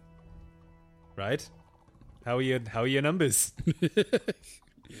before, right? How are your numbers? He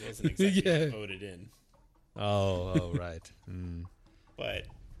wasn't exactly voted in. Oh, right. But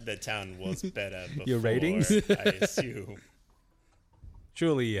the town was better before. Your ratings? I assume.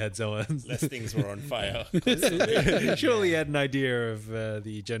 Surely you had someone. Less things were on fire. Surely you had an idea of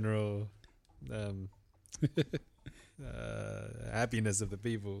the general happiness of the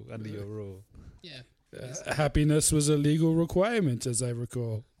people under your rule. Yeah. Happiness was a legal requirement, as I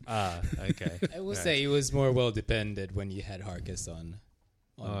recall. Ah, okay. I will say it was more well depended when you had Harkus on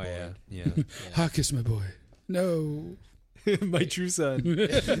board. Yeah. Harkus, my boy. No. My true son. We don't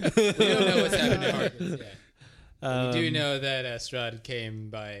know what's happened to Harkus yet. We do know that Strahd came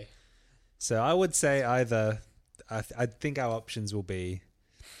by. So I would say either... I think our options will be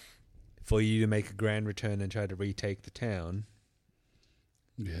for you to make a grand return and try to retake the town.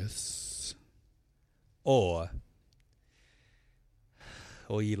 Yes. Or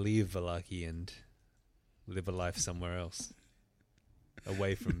you leave Vallaki and live a life somewhere else.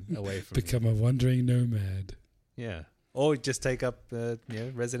 Away from Become a wandering nomad. Yeah. Or just take up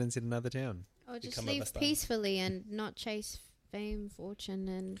residence in another town. Or just live peacefully and not chase fame, fortune,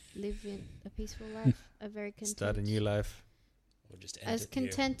 and live in a peaceful life. A very content. Start a new life. Or just as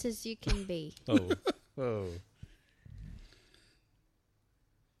content as you can be. Oh.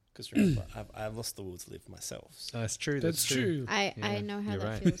 Because remember, I've lost the will to live myself. So. That's true. That's true. I know how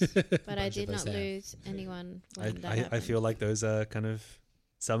that right. feels, but I did not lose anyone when that happened. I feel like those are kind of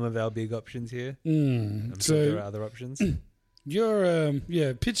some of our big options here. I'm sure there are other options.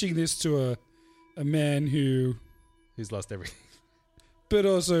 You're pitching this to a man who's lost everything, but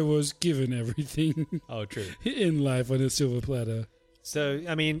also was given everything. Oh, true. In life on a silver platter. So,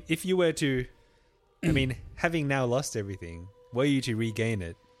 I mean, if you were to, having now lost everything, were you to regain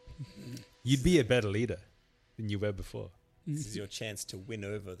it, you'd be a better leader than you were before. This is your chance to win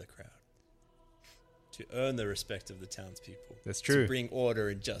over the crowd. to earn the respect of the townspeople. That's true. To bring order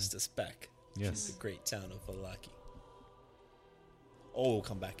and justice back Yes. to the great town of Vallaki. Or we'll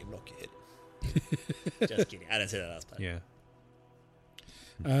come back and knock your head. Just kidding. I didn't say that last part. Yeah.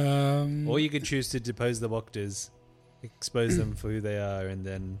 Um, Or you could choose to depose the Wachters, expose them for who they are, and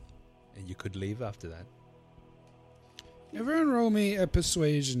then you could leave after that. Everyone roll me a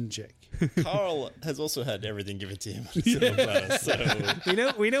persuasion check. Carl has also had everything given to him on a silver platter,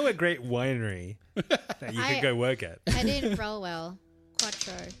 so We know a great winery that you could go work at. I didn't roll well.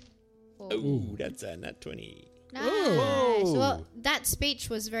 Quattro. Ooh, that's a nat 20. Nice. Whoa. Well, that speech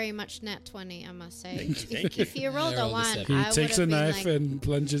was very much nat 20, I must say. Thank you. If you rolled a 1, He I takes would a have been knife like, and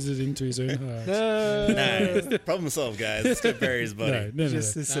plunges it into his own heart. Nice. Problem solved, guys. Let's go bury his body. No.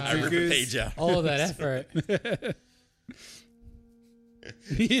 Just the I rip a seppuku. page out. All that effort.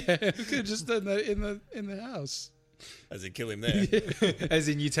 Yeah, we could have just done that in the house. As in kill him there. As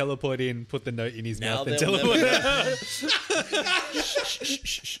in, you teleport in, put the note in his Now mouth, and they'll teleport never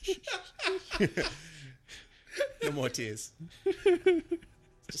out. No more tears.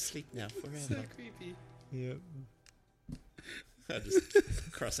 Just sleep now forever. Creepy. Yep. I'll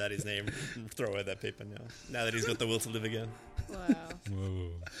just cross out his name and throw away that paper now that he's got the will to live again. wow. Whoa.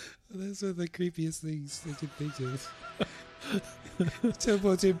 Those are the creepiest things they could think of.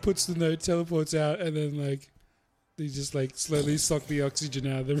 Teleports in, puts the note, teleports out, and then they just slowly suck the oxygen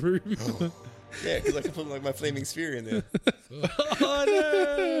out of the room. Yeah, because I can put my flaming sphere in there. Oh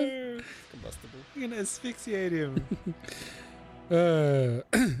no! Combustible. You're gonna asphyxiate him. All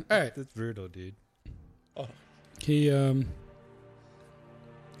right. That's brutal, dude. Oh.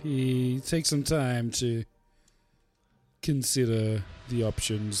 He takes some time to consider the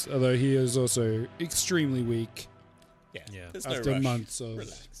options, although he is also extremely weak Yeah. Yeah. There's no after rush. months of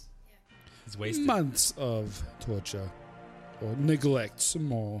He's wasted. torture or neglect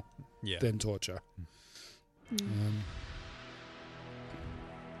more Yeah. than torture.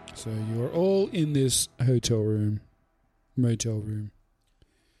 So you are all in this motel room.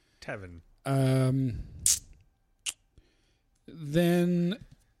 Tavern. Then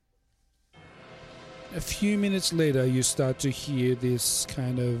a few minutes later, you start to hear this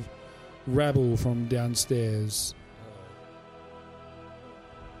kind of rabble from downstairs.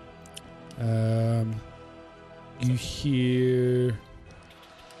 You hear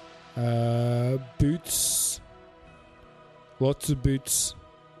boots, lots of boots,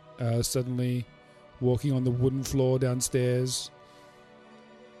 suddenly walking on the wooden floor downstairs.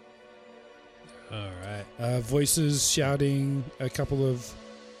 All right. Voices shouting, a couple of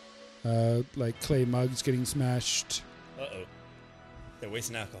clay mugs getting smashed. Uh-oh. They're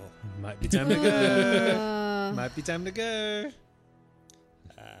wasting alcohol. Might be time to go. Might be time to go.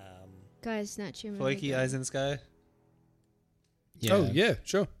 Guys, snatch him. Floki, eyes in the sky. Yeah. Oh, yeah,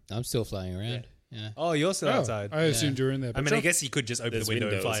 sure. I'm still flying around. Yeah. Oh, you're still outside. I assumed you were in there. I but mean, sure. I guess you could just open There's the window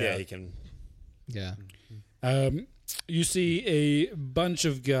windows, and fly yeah, out. he can. Yeah. You see a bunch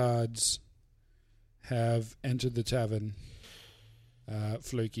of guards have entered the tavern.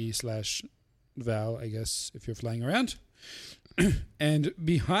 Floki / Val, I guess, if you're flying around. And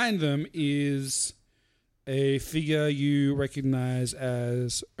behind them is a figure you recognize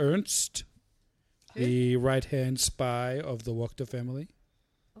as Ernst, the right-hand spy of the Wachter family.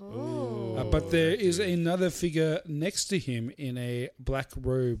 Oh. But there is another figure next to him in a black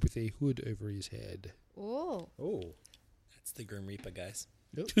robe with a hood over his head. Oh. Oh. That's the Grim Reaper, guys.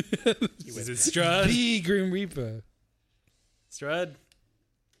 Is it Strahd? The Grim Reaper. Strahd?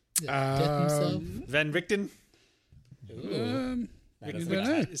 Van Richten? You That's don't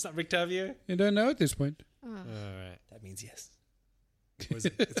know. It's not Rictavio? You don't know at this point. All right. That means yes. It's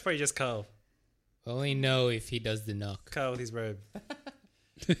probably just Carl. Only know if he does the knock. Carl with his robe.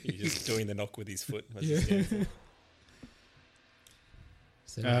 He's just doing the knock with his foot. Yeah.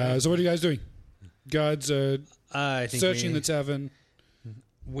 So, So what are you guys doing? Guards are I think searching the tavern.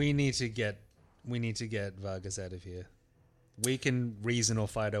 We need to get Vargas out of here. We can reason or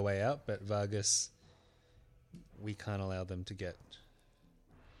fight our way out, but Vargas, we can't allow them to get.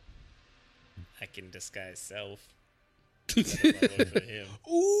 I can disguise self. For him.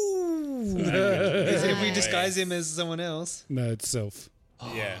 Ooh! If we disguise him as someone else. No, it's self.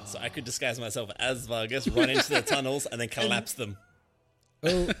 Yeah, so I could disguise myself as Vargas, run into the tunnels, and then collapse them.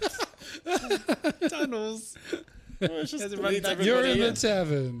 Oh, Tunnels. It's just Doesn't run leave everybody you're in everybody the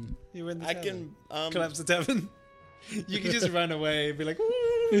tavern. You win the I tavern. can Collapse the tavern. You can just run away and be like, "Woo!"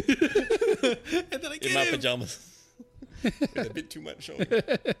 and then I get in my him. pajamas with a bit too much on.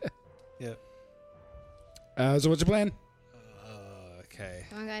 Yeah. So what's your plan? Okay.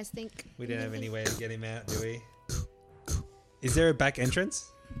 Come on, guys, think. We don't have any way to get him out, do we? Is there a back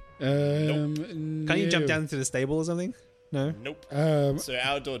entrance? Can't you jump down into the stable or something? No. Nope. So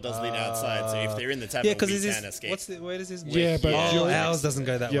our door does lead outside. So if they're in the tavern, yeah, because we can escape. Where does this? Yeah, but ours doesn't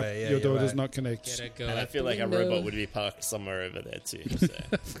go that way. Yeah, your door you're does right. not connect. And I feel like a robot would be parked somewhere over there too. So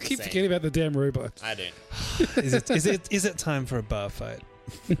Keep forgetting about the damn robot. I don't. Is it time for a bar fight?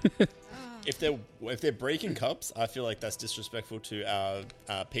 If they're breaking cups, I feel like that's disrespectful to our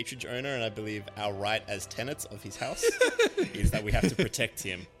patronage owner, and I believe our right as tenants of his house is that we have to protect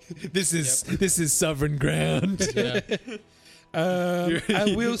him. This is sovereign ground.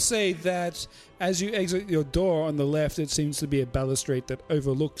 I will say that as you exit your door on the left, it seems to be a balustrade that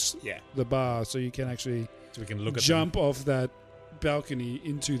overlooks the bar, so you can actually we can look at jump off that balcony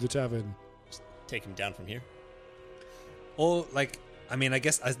into the tavern. Take him down from here. Or I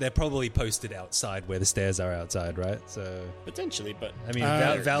guess they're probably posted outside where the stairs are outside, right? So potentially, but I mean,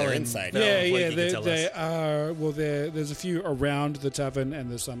 they're inside. They are. Well, there's a few around the tavern,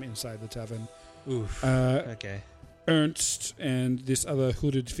 and there's some inside the tavern. Oof. Okay. Ernst and this other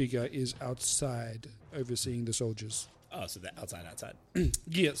hooded figure is outside, overseeing the soldiers. Oh, so they're outside.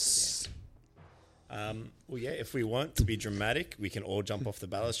 Yes. Well, yeah. If we want to be dramatic, we can all jump off the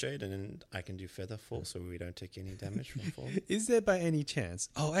balustrade, and then I can do feather fall, so we don't take any damage from fall. Is there by any chance?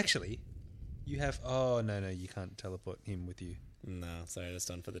 Oh, actually, you have. Oh no, you can't teleport him with you. No, sorry, that's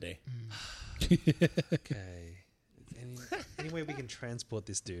done for the day. Okay. Any way we can transport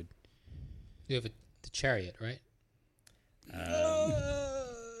this dude? You have the chariot, right?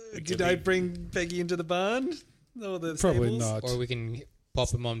 Did I bring Peggy into the barn? No, the probably stables? not. Or we can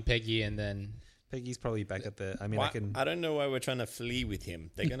pop him on Peggy and then. Peggy's probably back at the. I mean, I don't know why we're trying to flee with him.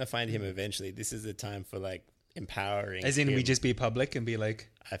 They're gonna find him eventually. This is the time for empowering. As in, him. we just be public and be like.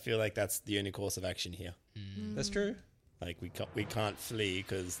 I feel like that's the only course of action here. That's true. We can't flee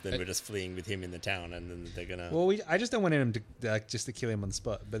because then we're just fleeing with him in the town, and then they're gonna. Well, I just don't want him to just to kill him on the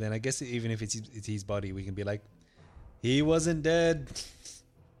spot. But then I guess even if it's his body, we can be like, he wasn't dead.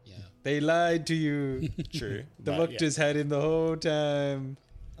 Yeah. They lied to you. True. The doctors had him the whole time.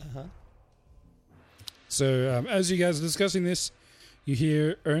 So as you guys are discussing this, you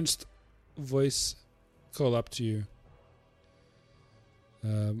hear Ernst's voice call up to you.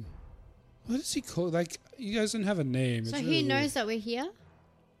 What does he call? You guys don't have a name. So It's he really knows that we're here?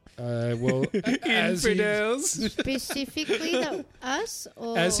 Well, as he, Specifically us?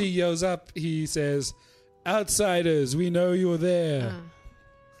 Or? as he yells up, he says, "Outsiders, we know you're there."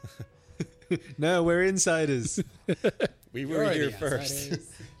 No, we're insiders. We were here first.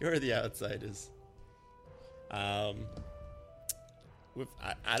 You're the outsiders. I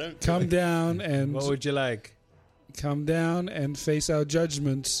don't Come down and what would you like? Come down and face our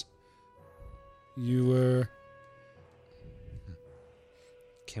judgments. You were.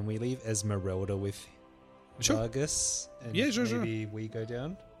 Can we leave Esmeralda with Vargas? And Yeah, sure. Maybe we go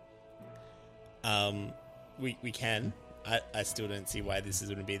down. We can. I still don't see why this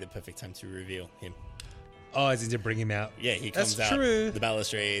wouldn't be the perfect time to reveal him. Oh, as in to bring him out. Yeah, he comes out. The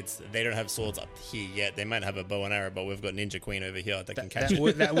balustrades. They don't have swords up here yet. They might have a bow and arrow, but we've got Ninja Queen over here that can catch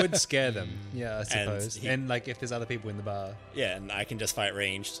him. That would scare them. Yeah, I suppose. And if there's other people in the bar. Yeah, and I can just fight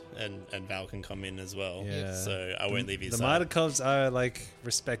ranged, and Val can come in as well. Yeah. So I won't leave his The side. Mardikovs are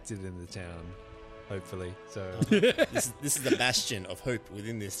respected in the town, hopefully. So this is the bastion of hope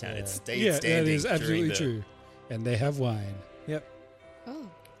within this town. It stayed standing. that is during absolutely the- true. And they have wine. Yep. Oh.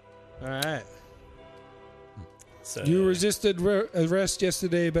 All right. So You resisted arrest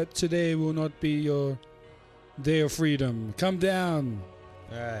yesterday, but today will not be your day of freedom. Come down.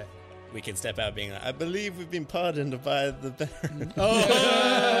 All right. we can step out being like, I believe we've been pardoned by the Baron.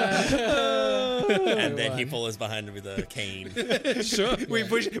 And then he follows behind him with a cane. Sure. We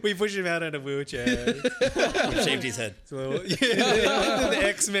push him out in a wheelchair. We've shaved his head. So, the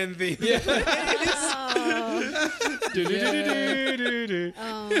X-Men thing.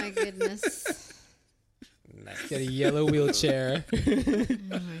 Oh my goodness. Nice. Get a yellow wheelchair. Oh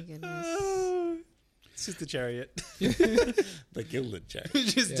my goodness. It's just a chariot. The gilded chariot.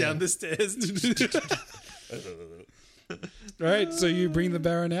 Just down the stairs. Right, so you bring the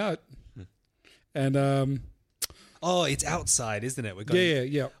Baron out. And oh, it's outside, isn't it? We're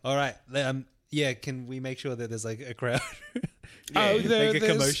going yeah. All right. Yeah, can we make sure that there's like a crowd? There's make a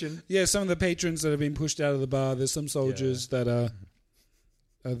commotion. Yeah, some of the patrons that have been pushed out of the bar. There's some soldiers that are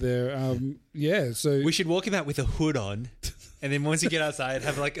there. So we should walk him out with a hood on, and then once you get outside,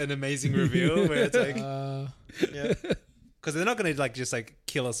 have like an amazing reveal where it's like, because they're not going to just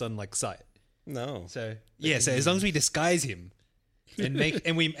kill us on sight. No. So so as long as we disguise him and make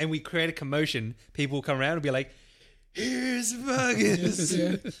and we create a commotion, people will come around and be like, "Here's Vargas."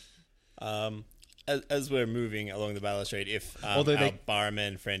 as we're moving along the balustrade, if Although our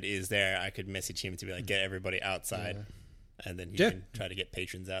barman friend is there, I could message him to be like, get everybody outside, and then he can try to get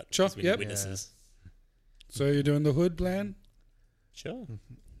patrons out. Sure, because we need witnesses. So you're doing the hood plan? Sure.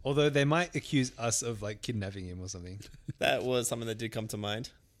 Although they might accuse us of like kidnapping him or something. That was something that did come to mind.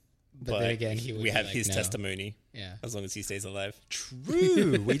 But then again, he would we be have like, his no. testimony. Yeah. As long as he stays alive.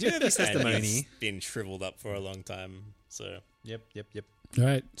 True. We do have his And testimony. he's been shriveled up for a long time. So Yep. All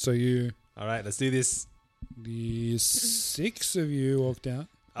right. So All right, let's do this. the 6 of you walked out.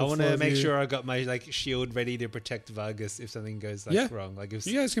 I want to make sure I got my like shield ready to protect Vargas if something goes like wrong. Like if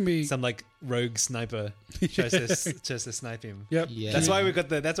You guys can be. some like rogue sniper tries to snipe him. Yep. Yeah. That's why we got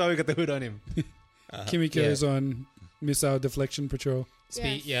the hood on him. Kimiko is on missile deflection patrol.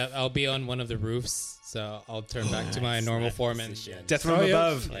 Yeah, I'll be on one of the roofs, so I'll turn back to my normal form and Death from Oh, yeah.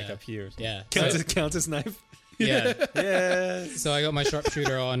 above. like up here. yeah, Counter snipe. yeah. Yeah. So I got my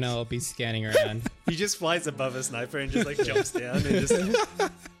sharpshooter on. I'll be scanning around. He just flies above a sniper and just like jumps down and just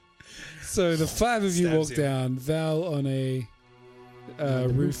So the 5 of you Stabs walk him. down. Val on a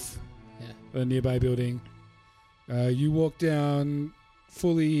roof, a nearby building. You walk down,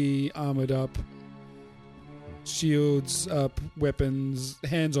 fully armored up, shields up, weapons,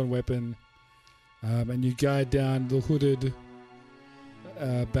 hands on weapon, and you guide down the hooded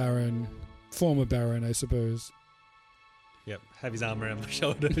Baron, former Baron, I suppose. Yep. Have his arm around my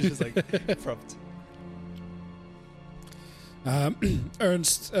shoulder, just like propped.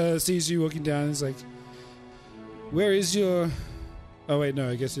 Ernst sees you walking down and is like, where is your... Oh wait, no,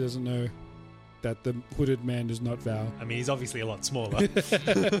 I guess he doesn't know that the hooded man is not Val. I mean, he's obviously a lot smaller.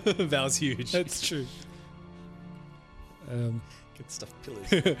 Val's huge. That's true. Good stuff,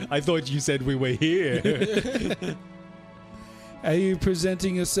 pillars. I thought you said we were here. Are you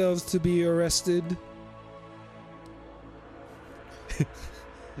presenting yourselves to be arrested?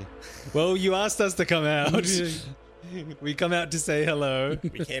 Well, you asked us to come out. We come out to say hello.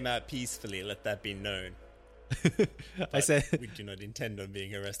 We came out peacefully, let that be known. I said We do not intend on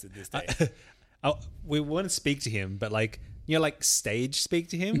being arrested this day. we want to speak to him, but like, you know, like stage speak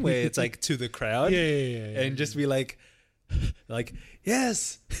to him where it's like to the crowd. Yeah. And just be like,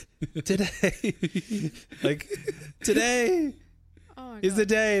 yes, today, like today is the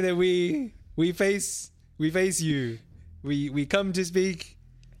day that we face you. We come to speak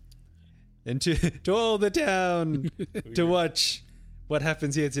and to all the town to watch what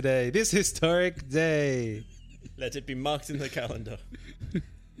happens here today. This historic day. Let it be marked in the calendar.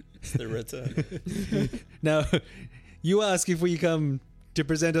 It's the return. Now, you ask if we come to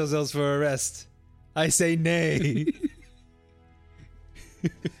present ourselves for arrest. I say nay.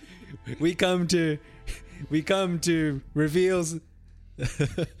 We come to reveal,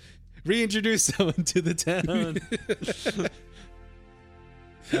 reintroduce someone to the town.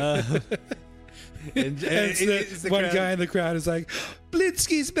 And one guy in the crowd is like,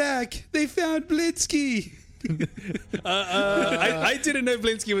 Blitzky's back! They found Blitzky! I didn't know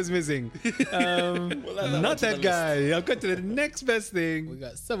Blinsky was missing. Not that guy. I'll go to the next best thing. We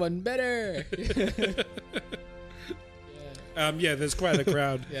got someone better. Yeah, there's quite a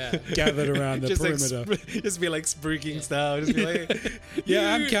crowd Yeah. gathered around the Just perimeter. like just be like spruiking style. Just be like,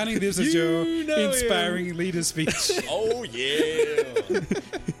 Yeah, I'm counting this as your you know inspiring leader speech. Oh, yeah.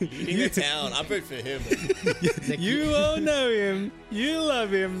 Leading the town. I vote for him. you all know him. You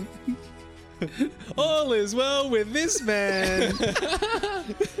love him. All is well with this man.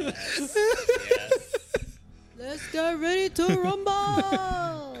 Let's get ready to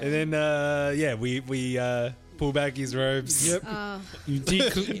rumble. And then, we pull back his robes. Yep. You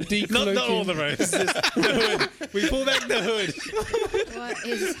decloak Not all him. the robes. Just the hood. We pull back the hood. What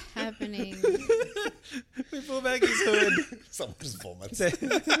is happening? We pull back his hood. Someone's vomit.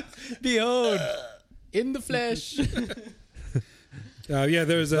 Behold. In the flesh. Yeah,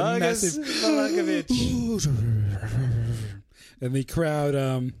 there's a Vargas massive... Valakovich. And the crowd,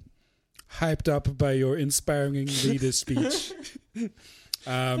 hyped up by your inspiring leader speech.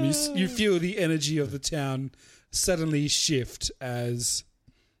 You feel the energy of the town suddenly shift as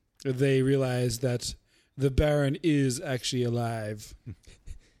they realize that the Baron is actually alive.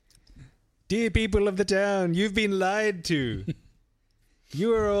 Dear people of the town, you've been lied to. You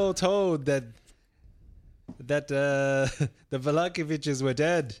were all told that the Valakoviches were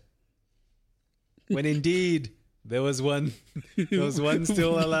dead, when indeed there was one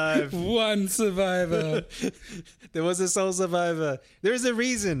still alive. One survivor. There was a sole survivor. There is a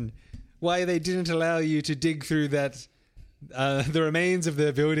reason why they didn't allow you to dig through that the remains of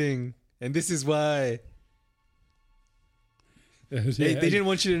their building, and this is why. They didn't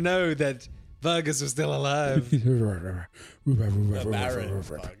want you to know that Vargas was still alive. Baron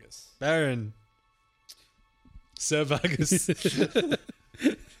Vargas. Baron. Sir Vargas.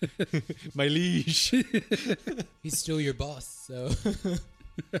 My liege. He's still your boss, so.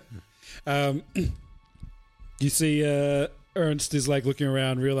 You see, Ernst is like looking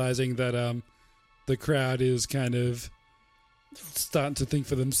around, realizing that the crowd is kind of starting to think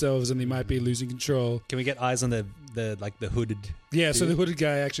for themselves, and they might be losing control. Can we get eyes on the hooded? Yeah, so the hooded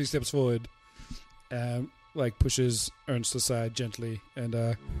guy actually steps forward, like pushes Ernst aside gently,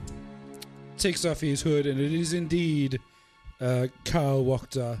 and takes off his hood, and it is indeed Karl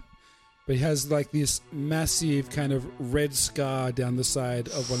Wachter. But he has like this massive kind of red scar down the side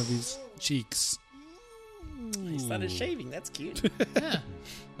of one of his cheeks. He started shaving. That's cute. Yeah.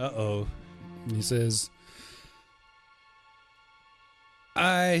 Uh-oh. And he says,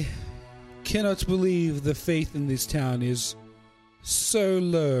 I cannot believe the faith in this town is so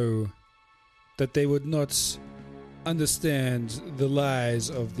low that they would not understand the lies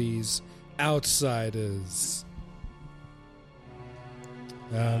of these outsiders.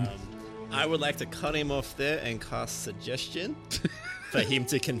 I would like to cut him off there and cast suggestion for him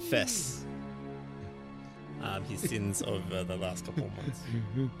to confess his sins over the last couple of months.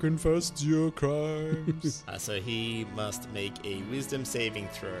 Confess your crimes. So he must make a wisdom saving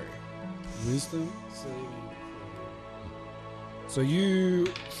throw. Wisdom saving throw. So you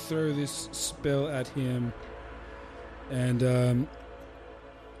throw this spell at him, and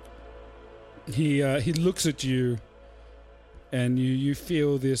he looks at you, and you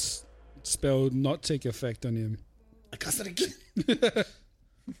feel this spell not take effect on him. I cast it again.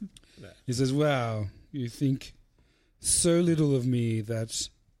 He says, wow, you think so little of me that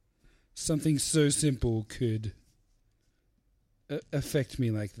something so simple could affect me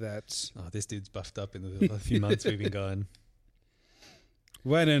like that. Oh, this dude's buffed up in the few months we've been gone.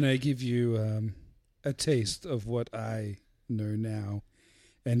 Why don't I give you a taste of what I know now?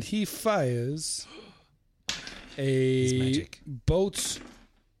 And he fires a bolt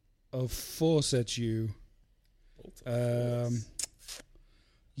of force at you.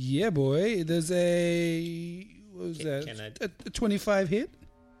 Yeah, boy. There's a... What was that? A 25 hit?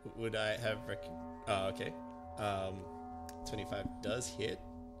 Would I have... Oh, okay. 25 does hit.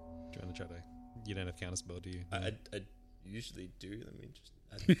 Do you want to try to... You don't have counterspell, do you? I usually do. Let me just...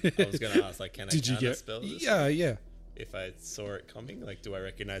 I was going to ask, like, can I counterspell this? Yeah. If I saw it coming, like, do I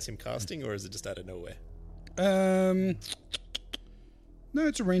recognize him casting, or is it just out of nowhere? No,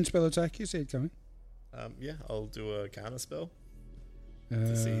 it's a ranged spell attack. You see it coming. Yeah, I'll do a counterspell.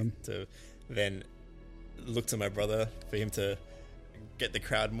 To then look to my brother for him to get the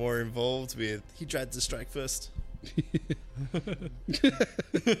crowd more involved with, he tried to strike first. He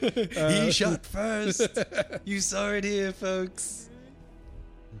shot first. You saw it here, folks.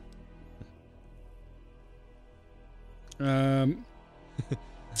 The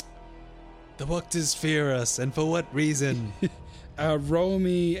Wachters fear us, and for what reason? Roll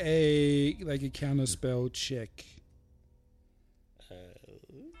me a counterspell check.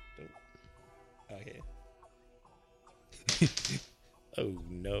 Okay. Oh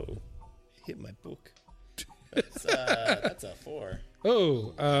no! Hit my book. That's a 4.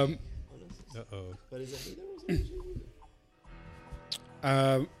 Oh. Uh-oh. But is it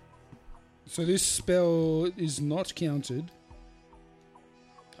either? So this spell is not counted.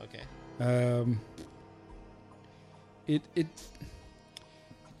 Okay.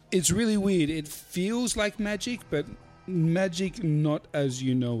 It's really weird. It feels like magic, but magic not as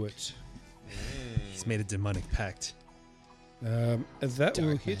you know it. He's made a demonic pact. That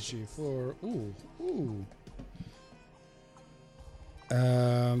will hit you for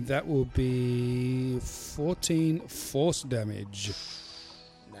that will be 14 force damage.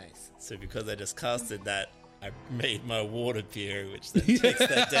 Nice. So because I just casted that, I made my ward appear, which then takes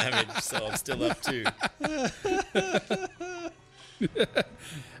that damage. So I'm still up 2.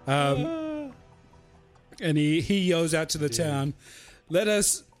 And he yells out to the town, "Let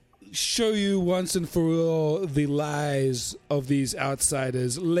us show you once and for all the lies of these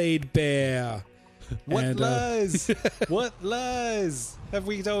outsiders laid bare." What lies? What lies have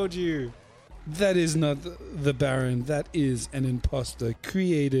we told you? That is not the Baron. That is an imposter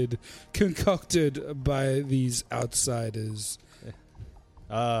created, concocted by these outsiders.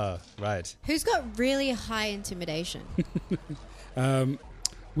 Ah, right. Who's got really high intimidation?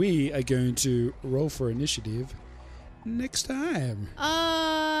 We are going to roll for initiative next time.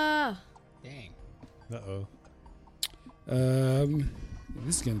 Dang. Uh-oh.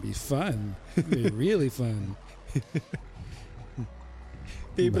 This is going to be fun. It's going to be really fun.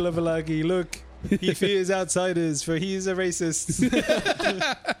 People of Alagi, look. He fears outsiders, for he is a racist.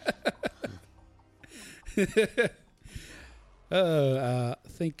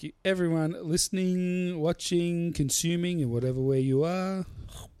 Thank you, everyone listening, watching, consuming, in whatever way you are.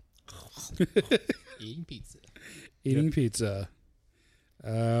 Eating pizza. Eating pizza.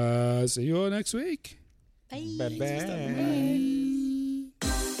 See you all next week. Bye. Bye-bye.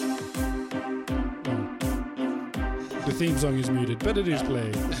 The theme song is muted, but it is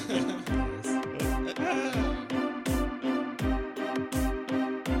playing.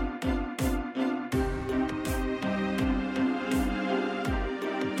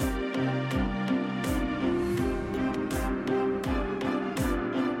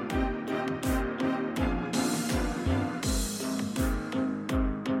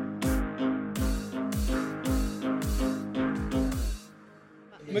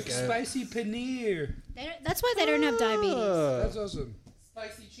 McSpicy paneer. That's why they don't have diabetes. That's awesome.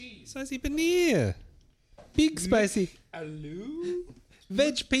 Spicy cheese. Spicy paneer. Big spicy. Hello?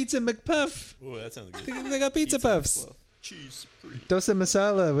 Veg pizza McPuff. Oh, that sounds good. They got pizza puffs. Cheese. Dosa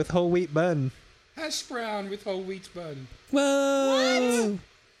masala with whole wheat bun. Hash brown with whole wheat bun. Whoa!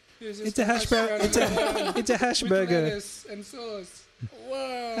 It's a hash brown. It's a hash with burger. lettuce and sauce.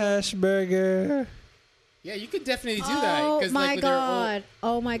 Whoa! Hash burger. Yeah, you could definitely do that. Oh 'cause, my like, with their old- god!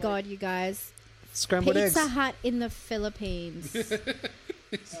 Oh my god, you guys! Scrambled eggs. Pizza Hut in the Philippines.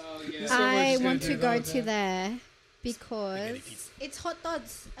 Oh, yeah. I want to go to there because it's hot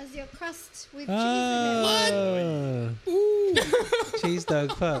dogs as your crust with cheese in it. What? Cheese dog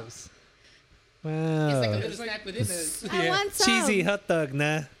puffs. Wow. It's like a little snack within it. I want some. Cheesy hot dog,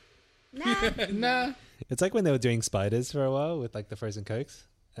 nah. Nah. Nah. It's like when they were doing spiders for a while with like the frozen Cokes.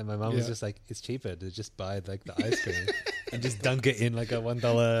 And my mum was Yeah. just like, it's cheaper to just buy like the ice cream and just dunk it in like a $1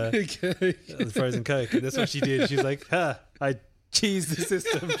 Okay. frozen Coke. And that's what she did. She's like, I cheesed the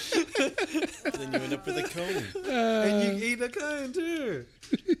system. Then you end up with a cone. And you eat a cone too.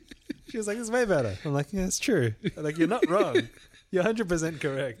 She was like, it's way better. I'm like, yeah, it's true. I'm like, you're not wrong. You're 100%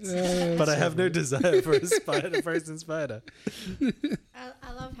 correct. But I have no desire for a spider, frozen spider.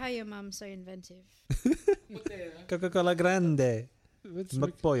 I love how your mum's so inventive. Coca-Cola Grande.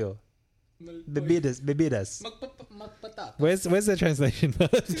 McPollo. Bebidas. Where's the translation?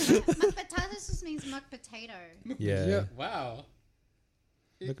 Muck potatoes just means muck potato. Yeah. Yeah. Wow.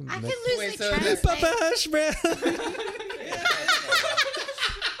 I can Wait, loosely so translate. Papa Hash Brown.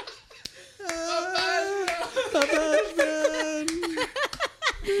 Papa Hash Brown.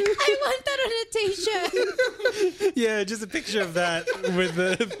 I want that on a t-shirt. Yeah, just a picture of that with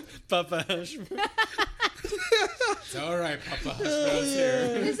the Papa Hash Brown. It's all right, Papa. Hash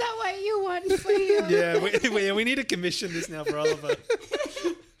here. Is that what you want for you? Yeah, we need to commission this now for Oliver.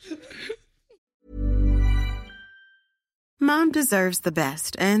 Mom deserves the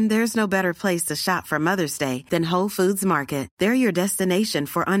best, and there's no better place to shop for Mother's Day than Whole Foods Market. They're your destination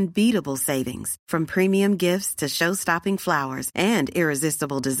for unbeatable savings, from premium gifts to show-stopping flowers and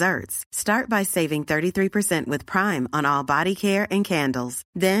irresistible desserts. Start by saving 33% with Prime on all body care and candles.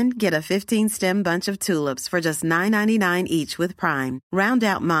 Then get a 15-stem bunch of tulips for just $9.99 each with Prime. Round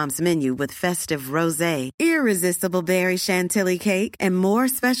out Mom's menu with festive rosé, irresistible berry chantilly cake, and more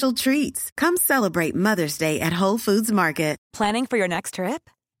special treats. Come celebrate Mother's Day at Whole Foods Market. Planning for your next trip?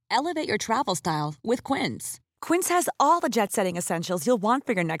 Elevate your travel style with Quince. Quince has all the jet-setting essentials you'll want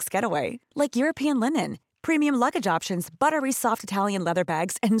for your next getaway, like European linen, premium luggage options, buttery soft Italian leather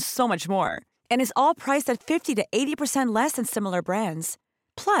bags, and so much more. And is all priced at 50 to 80% less than similar brands.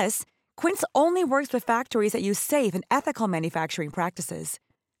 Plus, Quince only works with factories that use safe and ethical manufacturing practices.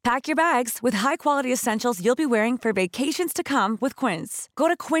 Pack your bags with high-quality essentials you'll be wearing for vacations to come with Quince. Go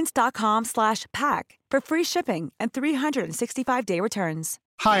to quince.com/pack for free shipping and 365-day returns.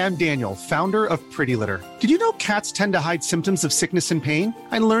 Hi, I'm Daniel, founder of Pretty Litter. Did you know cats tend to hide symptoms of sickness and pain?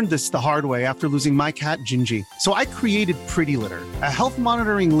 I learned this the hard way after losing my cat, Gingy. So I created Pretty Litter, a health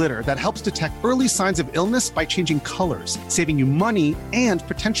monitoring litter that helps detect early signs of illness by changing colors, saving you money and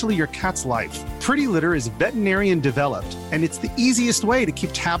potentially your cat's life. Pretty Litter is veterinarian developed, and it's the easiest way to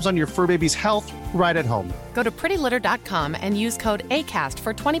keep tabs on your fur baby's health right at home. Go to prettylitter.com and use code ACAST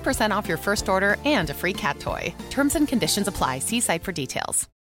for 20% off your first order and a free cat toy. Terms and conditions apply. See site for details.